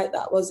wasn't like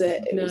that, was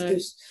it? It was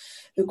just,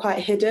 they were quite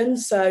hidden,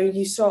 so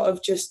you sort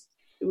of just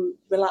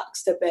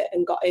relaxed a bit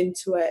and got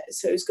into it,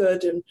 so it was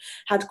good, and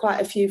had quite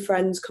a few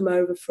friends come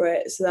over for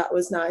it, so that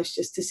was nice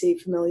just to see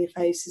familiar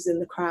faces in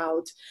the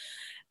crowd.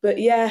 But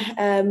yeah,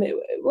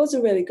 it was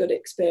a really good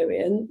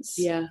experience.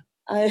 Yeah,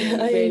 I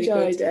really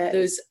enjoyed good. it.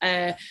 There's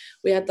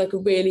we had like a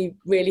really,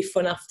 really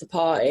fun after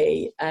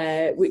party,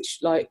 which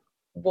like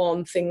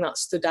one thing that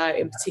stood out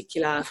in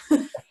particular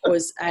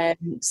was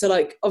so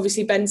like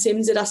obviously Ben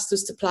Sims had asked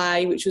us to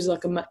play, which was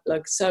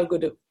like so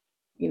good at,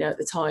 you know, at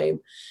the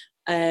time.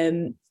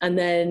 And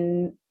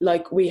then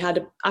like we had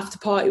an after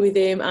party with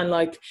him, and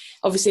like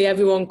obviously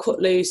everyone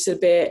cut loose a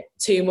bit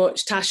too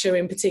much, Tasha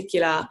in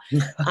particular,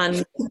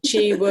 and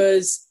she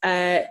was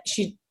I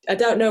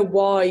don't know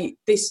why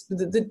this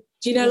do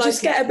you know, you like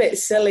just get a bit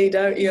silly,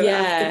 don't you? Yeah.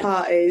 At after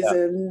parties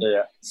and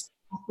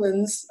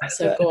happens.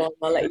 So go on,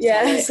 I'll let you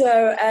tell it.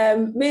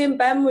 So me and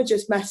Ben were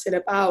just messing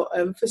about,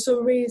 and for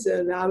some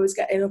reason I was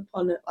getting up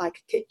on like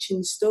a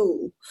kitchen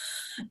stool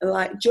and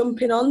like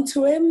jumping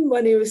onto him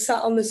when he was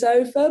sat on the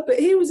sofa, but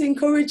he was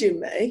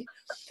encouraging me.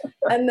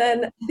 And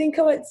then I think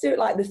I went to do it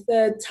like the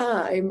third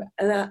time,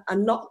 and I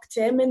knocked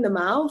him in the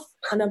mouth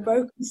and I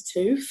broke his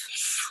tooth.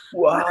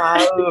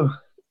 Wow.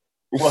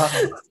 Wow.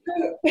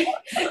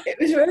 It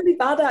was really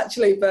bad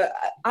actually, but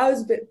I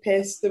was a bit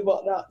pissed and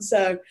whatnot.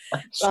 So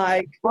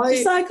like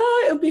just like,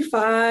 oh, it'll be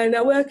fine.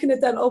 I work in a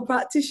dental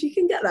practice, you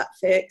can get that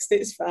fixed,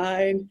 it's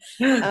fine.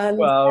 And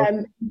wow.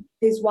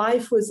 His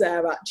wife was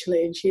there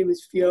actually, and she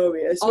was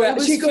furious. We're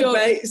actually good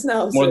mates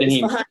now, more so than it's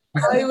him. fine.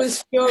 I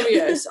was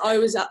furious. I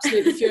was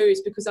absolutely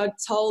furious because I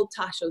told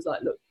Tash, I was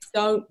like, look,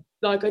 don't,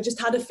 like, I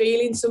just had a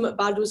feeling something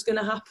bad was going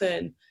to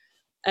happen.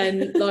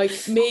 And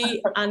like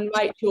me and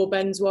Rachel,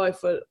 Ben's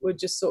wife, were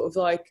just sort of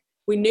like,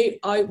 we think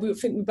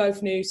we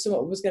both knew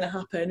something was going to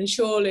happen. And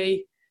sure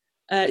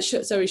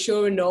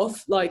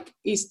enough, like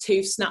his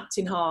tooth snapped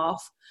in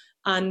half.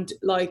 And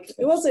like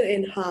it wasn't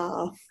in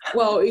half.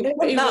 Well, it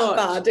wasn't that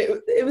bad.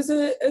 It was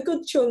a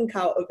good chunk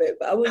out of it,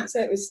 but I wouldn't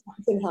say it was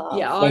snapped in half.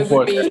 Yeah, I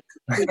would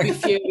be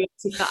furious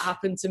if that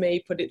happened to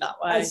me. Put it that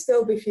way. I'd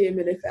still be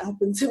fuming if it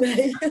happened to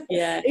me.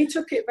 Yeah, he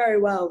took it very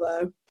well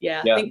though.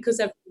 Yeah, I think because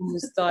everyone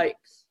was like,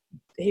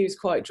 he was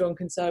quite drunk,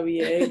 and so were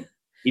you.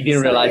 He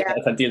didn't realise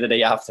that until the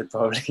day after,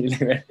 probably.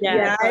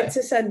 I had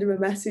to send him a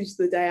message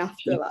the day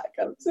after, like,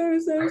 I'm so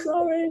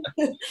sorry.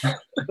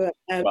 But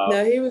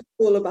no, he was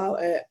cool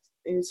about it.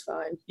 He was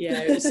fine. Yeah,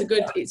 it's a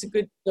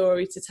good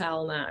story to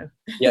tell now.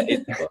 Yeah.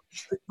 But at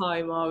the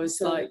time, I was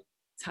like,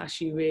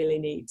 Tash, you really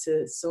need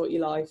to sort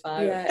your life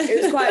out. Yeah,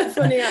 it was quite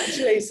funny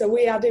actually. So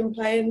we had him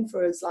playing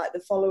for us like the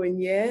following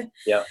year.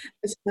 Yeah.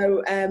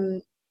 So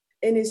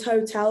in his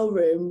hotel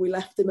room, we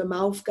left him a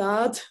mouth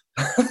guard.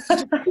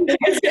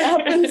 It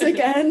happens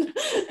again.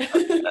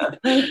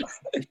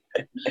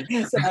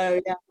 So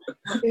yeah,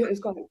 it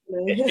was quite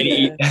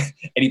funny.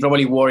 And he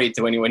probably worried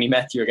when he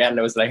met you again.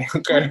 I was like,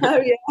 okay.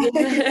 Oh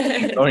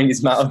yeah, throwing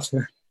his mouth.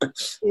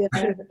 Yeah,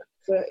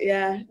 but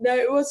yeah, no,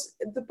 it was,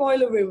 the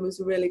boiler room was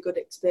a really good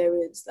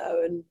experience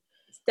though, and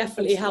it's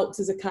definitely helped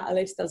as a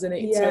catalyst, hasn't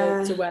it?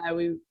 Yeah. To where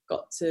we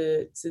got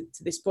to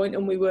this point,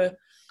 and we were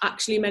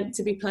actually meant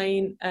to be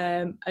playing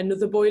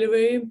another boiler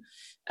room,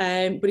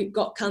 but it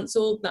got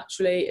cancelled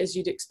naturally, as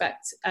you'd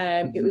expect.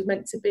 It was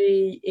meant to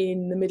be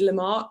in the middle of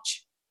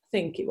March, I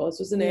think it was,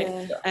 wasn't it?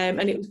 Yeah.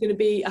 And it was going to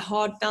be a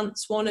hard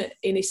dance one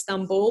in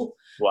Istanbul.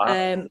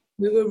 Wow.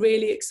 We were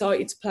really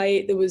excited to play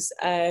it. There was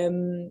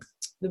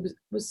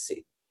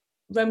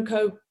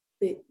Remco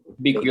Big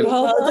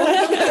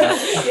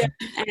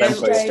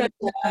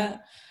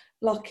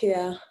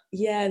Lockyer.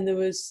 Yeah, and there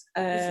was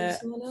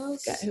someone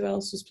else? Forget who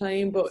else was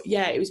playing, but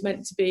yeah, it was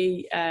meant to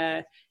be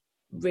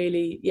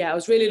really. Yeah, I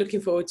was really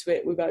looking forward to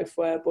it. We both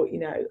were, but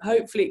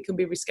hopefully it can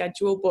be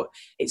rescheduled. But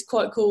it's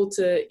quite cool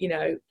to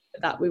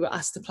that we were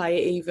asked to play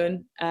it,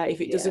 even if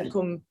it doesn't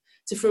come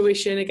to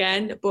fruition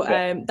again. But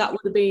that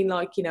would have been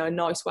like a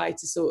nice way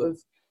to sort of,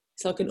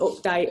 it's like an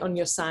update on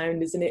your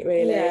sound, isn't it?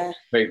 Really, yeah,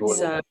 very cool.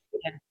 So,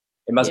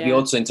 it must be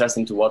also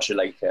interesting to watch it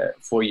like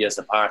 4 years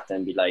apart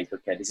and be like,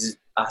 okay, this is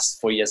us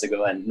 4 years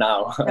ago and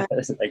now.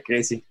 It's like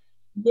crazy.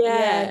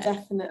 Yeah,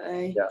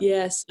 definitely.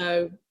 Yeah,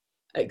 so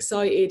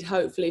excited.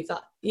 Hopefully, if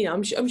that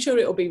I'm sure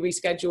it'll be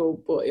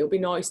rescheduled, but it'll be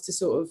nice to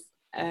sort of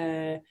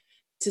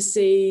to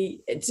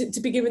see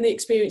to be given the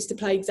experience to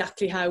play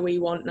exactly how we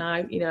want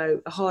now. A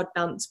hard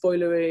dance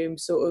boiler room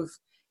sort of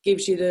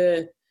gives you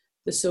the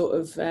sort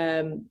of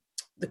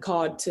the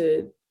card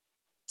to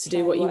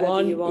do what you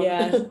want.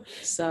 Yeah.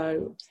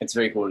 So it's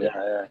very cool.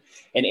 Yeah.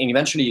 And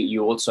eventually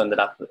you also ended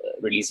up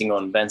releasing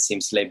on Ben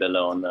Sims' label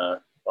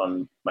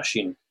on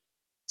Machine.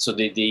 So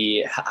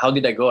how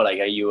did that go? Like,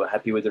 are you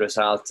happy with the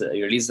result?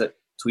 You released it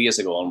 2 years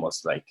ago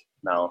almost, like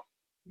now.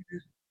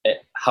 Mm-hmm.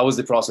 How was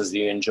the process? Do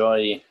you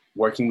enjoy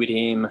working with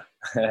him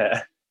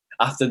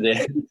after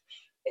the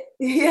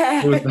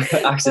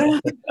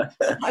accident?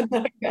 I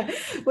know, yeah.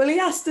 Well, he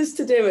asked us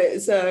to do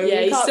it, so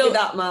yeah, he can't be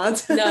that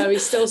mad. No, he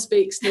still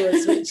speaks to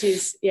us, which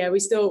is, yeah, we're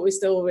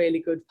still really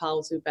good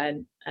pals with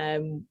Ben.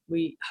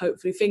 We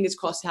hopefully, fingers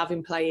crossed, have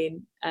him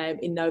playing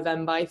in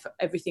November if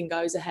everything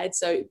goes ahead.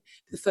 So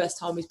for the first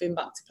time he's been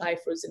back to play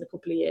for us in a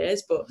couple of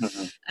years. But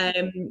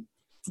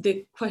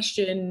the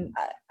question,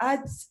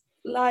 I'd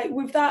like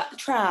with that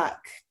track,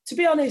 to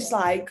be honest,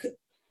 like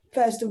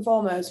first and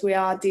foremost, we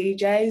are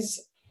DJs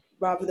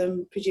rather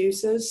than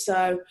producers.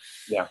 So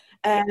yeah,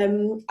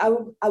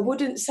 I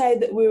wouldn't say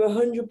that we were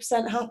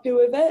 100% happy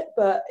with it,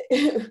 but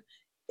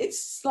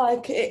it's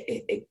like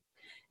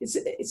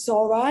it's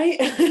all right.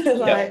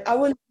 Like I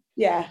wouldn't.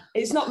 Yeah,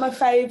 it's not my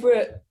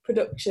favourite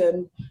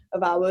production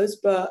of ours,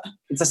 but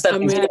it's a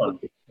stepping stone,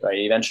 right?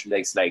 Eventually,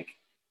 it's like,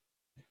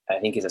 I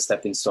think it's a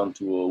stepping stone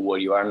to where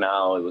you are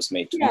now. It was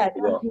made to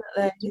definitely.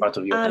 It's part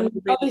of you. And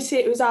obviously,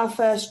 it was our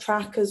first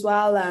track as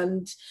well,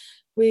 and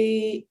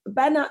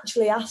Ben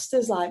actually asked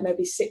us like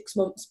maybe 6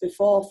 months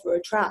before for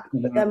a track,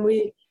 but then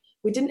we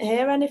didn't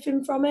hear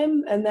anything from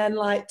him, and then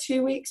like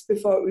 2 weeks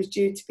before it was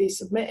due to be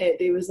submitted,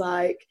 he was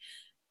like,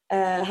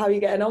 how are you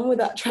getting on with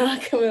that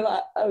track? And we're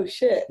like, oh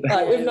shit,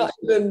 like we've not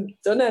even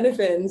done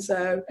anything.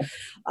 So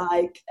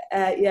like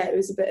it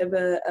was a bit of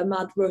a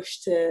mad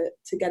rush to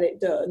get it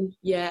done.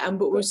 Yeah,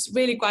 but we're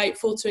really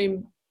grateful to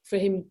him for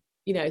him,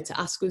 you know, to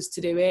ask us to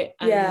do it.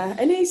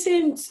 And he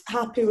seemed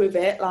happy with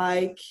it.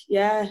 Like,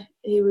 yeah,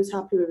 he was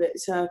happy with it.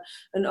 So,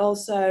 and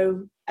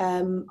also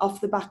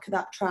off the back of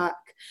that track,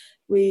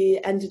 we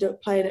ended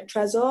up playing at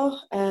Trésor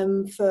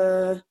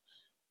for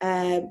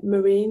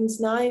Marine's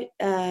night.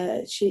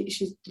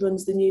 She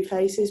runs the New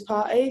Faces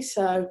party.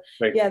 So,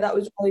 yeah, that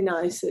was really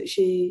nice that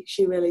she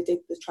really did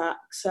the track.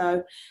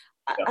 So,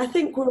 I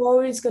think we're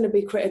always going to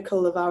be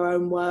critical of our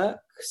own work.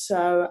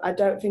 So I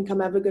don't think I'm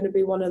ever going to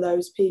be one of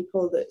those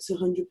people that's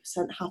 100%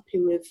 happy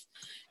with,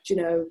 you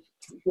know,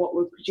 what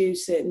we're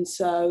producing.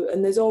 So,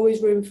 and there's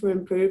always room for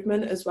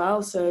improvement as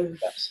well. So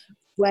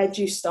where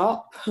do you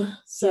stop?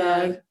 So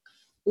yeah.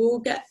 We'll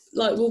get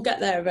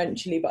there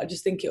eventually, but I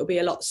just think it'll be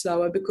a lot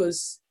slower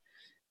because,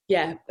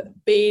 yeah,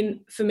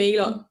 for me,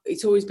 like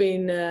it's always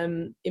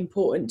been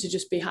important to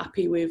just be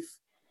happy with.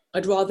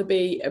 I'd rather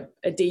be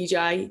a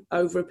DJ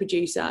over a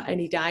producer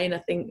any day. And I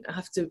think I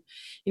have to,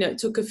 you know, it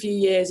took a few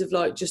years of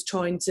like just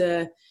trying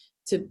to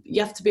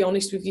you have to be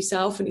honest with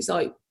yourself. And it's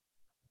like,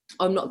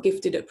 I'm not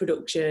gifted at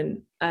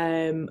production.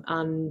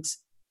 And,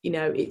 you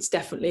know, it's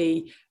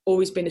definitely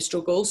always been a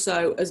struggle.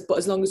 So but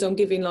as long as I'm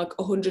giving like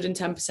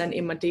 110%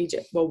 in my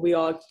DJ, well, we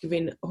are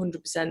giving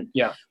 100%,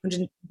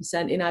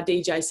 110% in our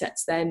DJ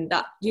sets, then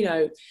that, you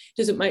know,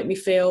 doesn't make me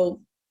feel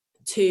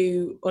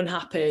too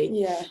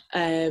unhappy.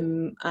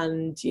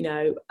 And you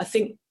know, I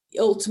think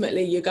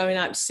ultimately you're going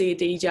out to see a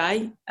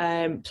DJ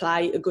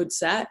play a good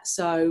set,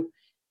 so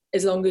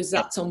as long as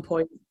that's on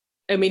point,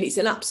 I mean, it's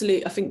an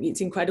absolute, I think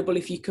it's incredible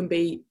if you can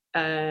be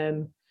good at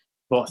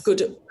both. But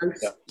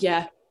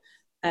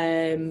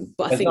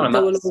I think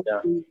there will always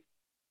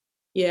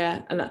be,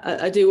 and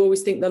I do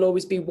always think there'll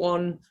always be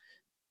one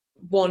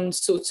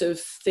sort of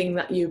thing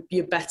that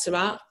you're better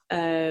at,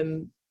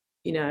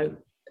 you know,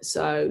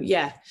 so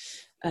yeah.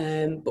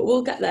 But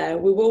we'll get there.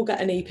 We will get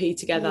an EP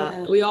together.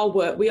 Yeah.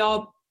 We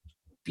are,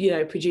 you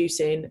know,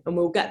 producing, and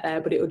we'll get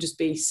there, but it will just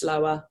be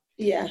slower.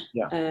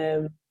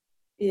 And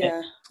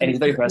it's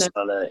very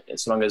personal.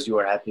 As long as you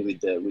are happy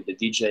with the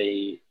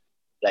DJ,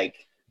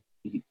 like,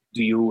 do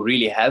you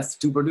really have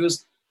to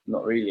produce?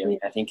 Not really. I mean,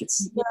 I think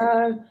it's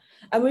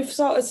and we've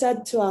sort of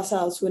said to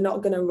ourselves, we're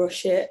not going to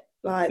rush it.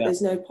 Like,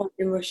 there's no point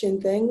in rushing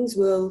things.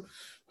 We'll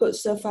put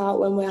stuff out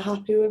when we're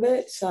happy with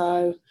it.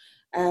 So.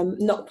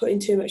 Not putting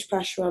too much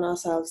pressure on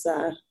ourselves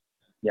there.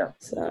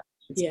 So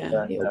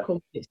it'll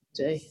come.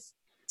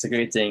 It's a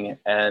great thing.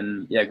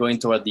 And going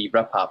toward the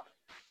wrap up,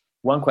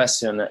 one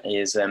question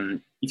is,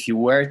 if you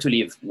were to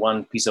leave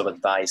one piece of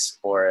advice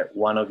or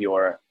one of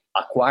your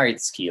acquired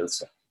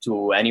skills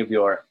to any of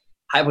your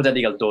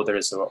hypothetical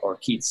daughters or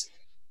kids,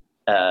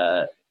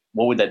 what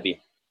would that be?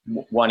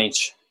 One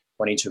each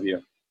of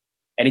you.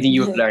 Anything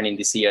you've learned in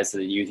these years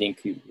that you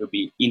think would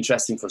be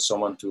interesting for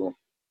someone to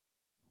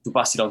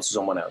pass it on to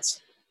someone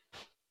else?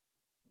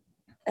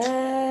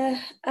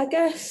 I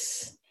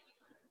guess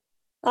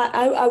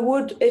I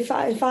would, if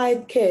I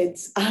had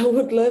kids, I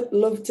would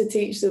love to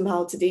teach them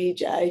how to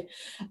DJ,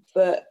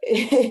 but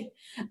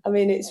I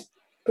mean, it's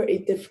pretty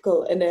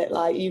difficult, isn't it?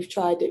 Like, you've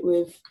tried it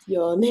with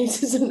your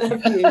nieces and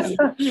nephews.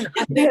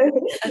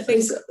 I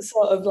think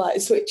sort of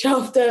like switch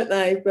off, don't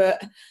they?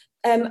 But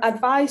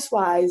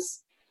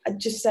advice-wise, I'd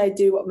just say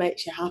do what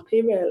makes you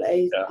happy,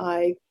 really.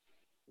 I'm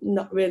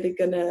not really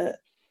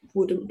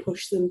wouldn't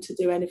push them to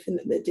do anything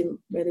that they didn't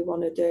really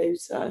want to do.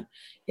 So,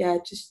 yeah,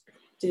 just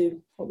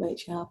do what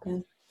makes you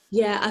happy.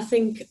 Yeah, I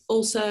think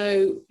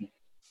also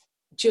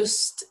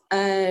just,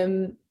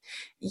 I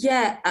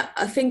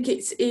think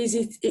it's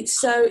easy. It's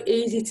so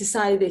easy to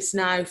say this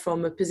now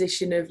from a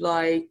position of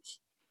like,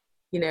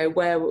 you know,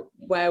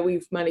 where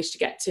we've managed to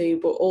get to,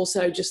 but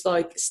also just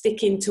like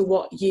sticking to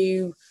what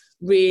you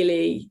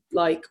really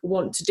like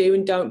want to do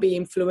and don't be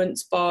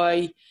influenced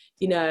by,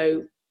 you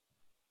know,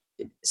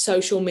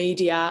 social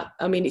media.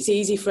 I mean, it's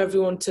easy for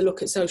everyone to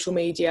look at social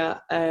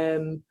media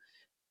and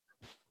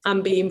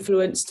be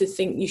influenced to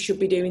think you should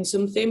be doing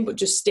something, but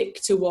just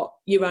stick to what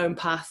your own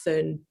path,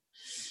 and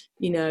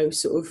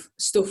sort of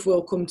stuff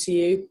will come to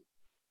you.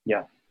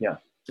 Yeah.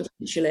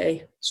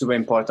 Eventually. Super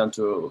important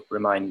to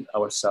remind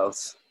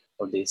ourselves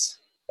of this,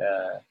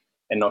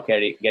 and not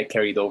get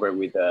carried over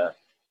with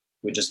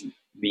just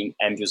being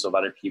envious of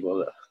other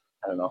people.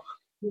 I don't know.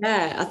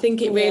 Yeah, I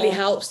think it really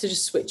helps to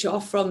just switch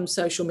off from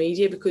social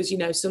media, because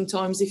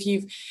sometimes if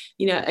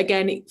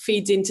again, it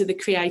feeds into the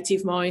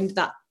creative mind,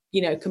 that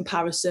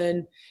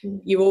comparison.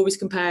 You're always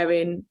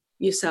comparing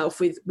yourself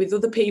with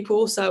other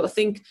people. So I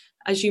think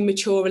as you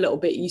mature a little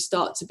bit, you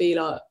start to be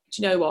like,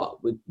 do you know what,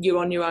 you're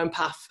on your own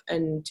path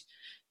and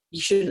you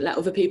shouldn't let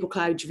other people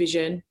cloud your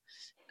vision.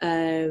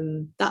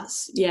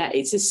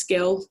 It's a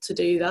skill to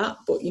do that,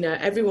 but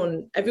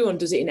everyone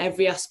does it in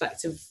every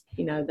aspect of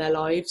their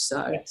lives.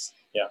 So yes.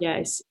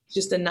 It's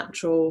just a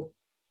natural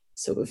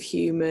sort of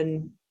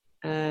human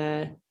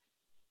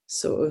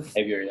sort of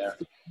behavior.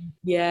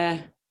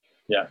 Yeah,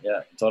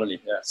 totally.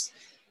 Yes.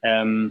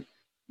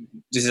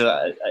 This is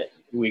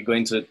we're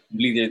going to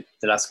lead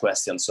the last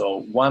question.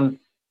 So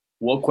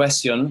what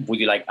question would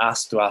you like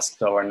us to ask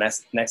to our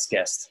next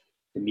guest?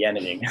 Can be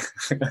anything.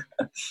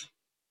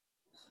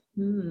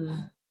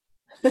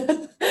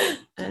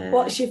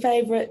 What's your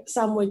favourite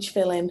sandwich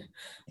filling?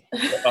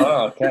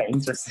 Oh, okay,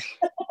 interesting.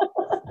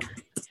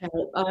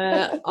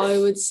 I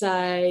would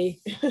say,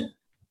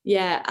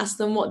 ask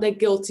them what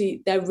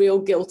their real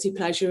guilty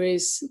pleasure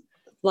is,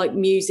 like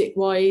music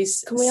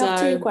wise. Can we have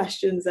 2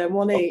 questions then,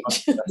 one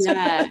each?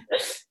 Yeah,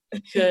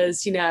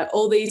 because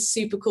all these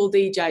super cool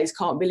DJs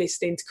can't be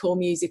listening to cool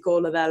music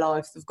all of their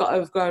life. They've got to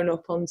have grown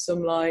up on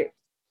some like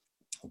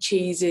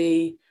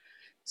cheesy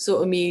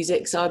sort of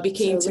music. So I'd be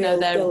keen to know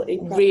their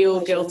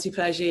real guilty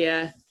pleasure.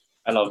 Yeah.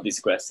 I love this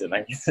question.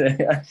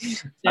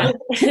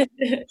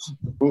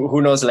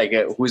 Who knows? Like,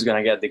 who's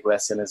gonna get the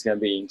question? It's gonna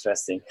be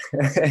interesting.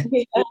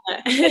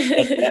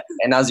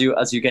 And as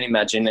you can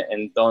imagine,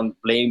 and don't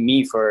blame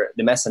me for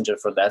the messenger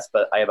for that,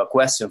 but I have a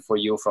question for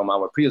you from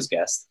our previous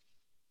guest.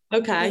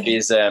 Okay.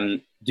 Is do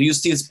you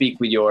still speak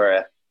with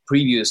your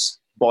previous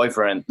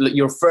boyfriend,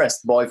 your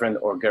first boyfriend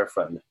or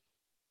girlfriend?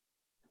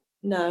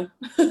 No.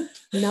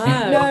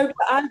 No.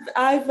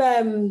 I've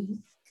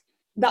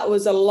that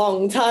was a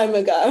long time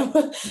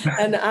ago,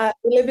 and I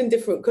live in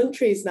different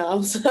countries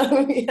now.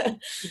 So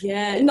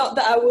yeah. Not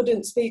that I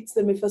wouldn't speak to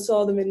them if I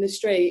saw them in the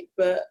street,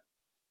 but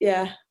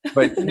yeah.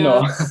 But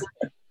no.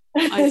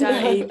 I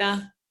don't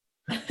either.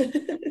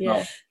 Yeah.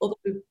 No.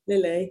 Although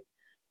Lily,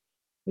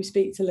 we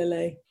speak to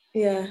Lily.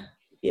 Yeah.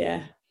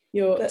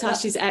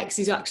 Tash's ex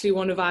is actually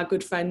one of our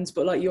good friends,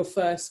 but like your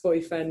first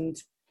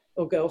boyfriend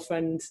or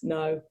girlfriend,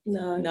 no,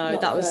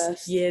 that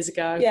was years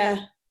ago.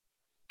 Yeah.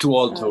 Too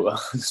old to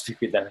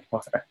speak with them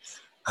anymore.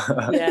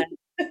 Yeah.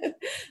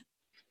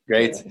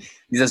 Great. Yeah.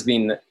 This has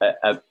been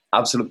an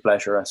absolute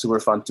pleasure. Super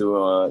fun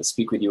to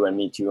speak with you and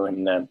meet you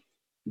and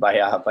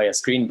via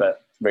screen,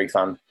 but very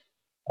fun.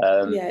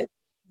 Yeah.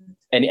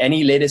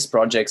 Any latest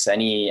projects?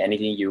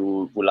 Anything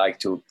you would like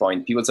to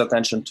point people's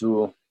attention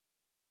to?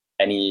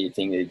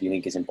 Anything that you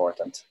think is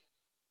important?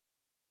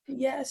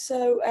 Yeah.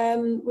 So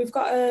we've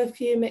got a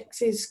few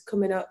mixes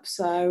coming up.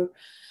 So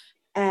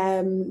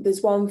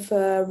there's one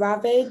for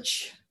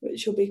Ravage,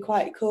 which will be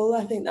quite cool.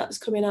 I think that's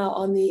coming out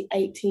on the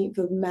 18th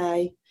of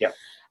May. Yeah.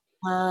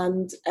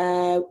 And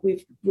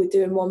we're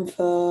doing one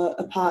for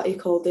a party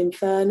called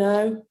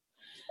Inferno.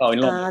 Oh, in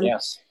London,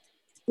 yes.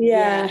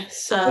 Yeah.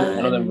 So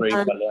another very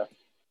well, yeah.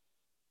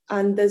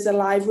 And there's a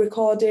live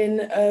recording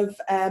of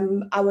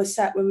our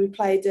set when we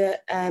played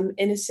at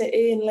Inner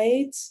City in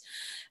Leeds.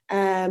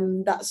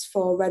 That's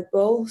for Red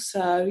Bull.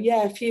 So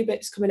yeah, a few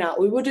bits coming out.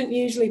 We wouldn't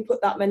usually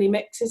put that many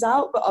mixes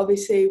out, but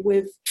obviously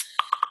with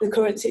the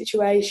current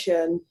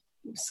situation,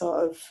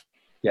 sort of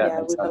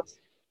we've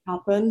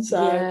happened.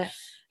 So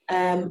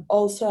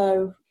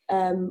also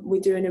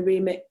we're doing a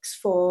remix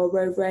for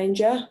Road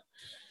Ranger.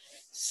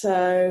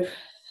 So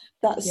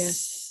that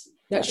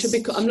should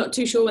be. I'm not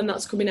too sure when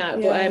that's coming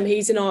out, but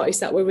he's an artist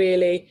that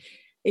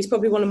he's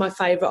probably one of my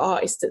favourite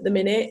artists at the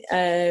minute.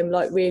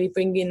 Like really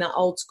bringing that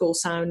old school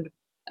sound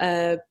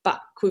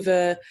back with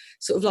a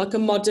sort of like a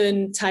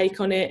modern take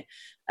on it.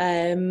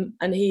 And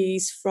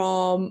he's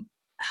from,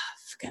 I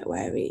forget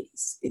where he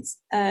is.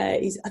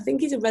 I think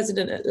he's a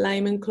resident at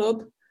Lehman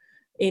Club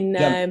in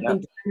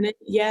Germany.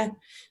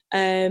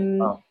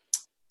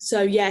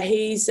 So yeah,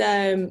 he's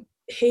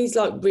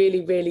like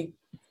really, really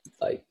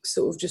like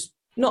sort of just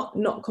not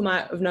come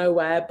out of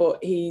nowhere,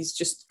 but he's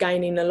just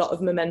gaining a lot of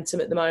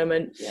momentum at the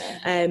moment.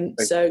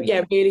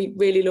 Really,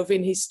 really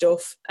loving his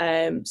stuff.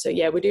 We're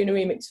doing a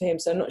remix for him,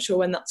 so I'm not sure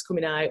when that's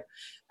coming out.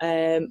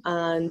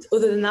 And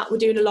other than that, we're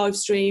doing a live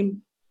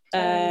stream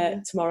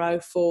tomorrow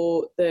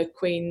for the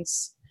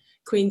Queen's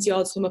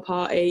Yard Summer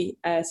Party.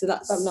 So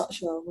that's. I'm not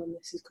sure when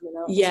this is coming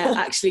out. Yeah,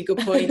 actually, good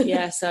point.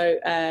 Yeah, so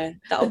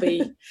that'll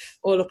be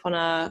all up on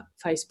our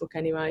Facebook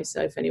anyway.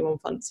 So if anyone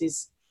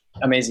fancies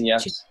Amazing, yeah.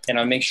 And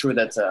I'll make sure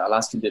that I'll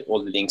ask you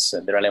all the links,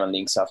 the relevant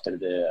links after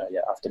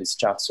after this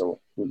chat. So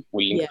we'll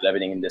link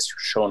everything in the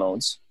show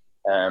notes.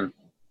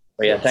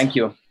 But yeah, thank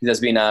you. It has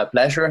been a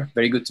pleasure.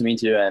 Very good to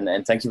meet you,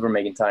 and thank you for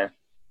making time.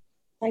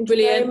 Thank you.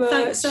 Brilliant.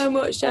 Thanks so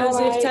much,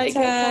 Joseph. Take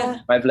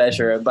care. My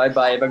pleasure. Bye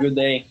bye. Have a good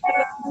day.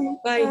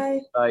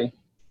 Bye. Bye.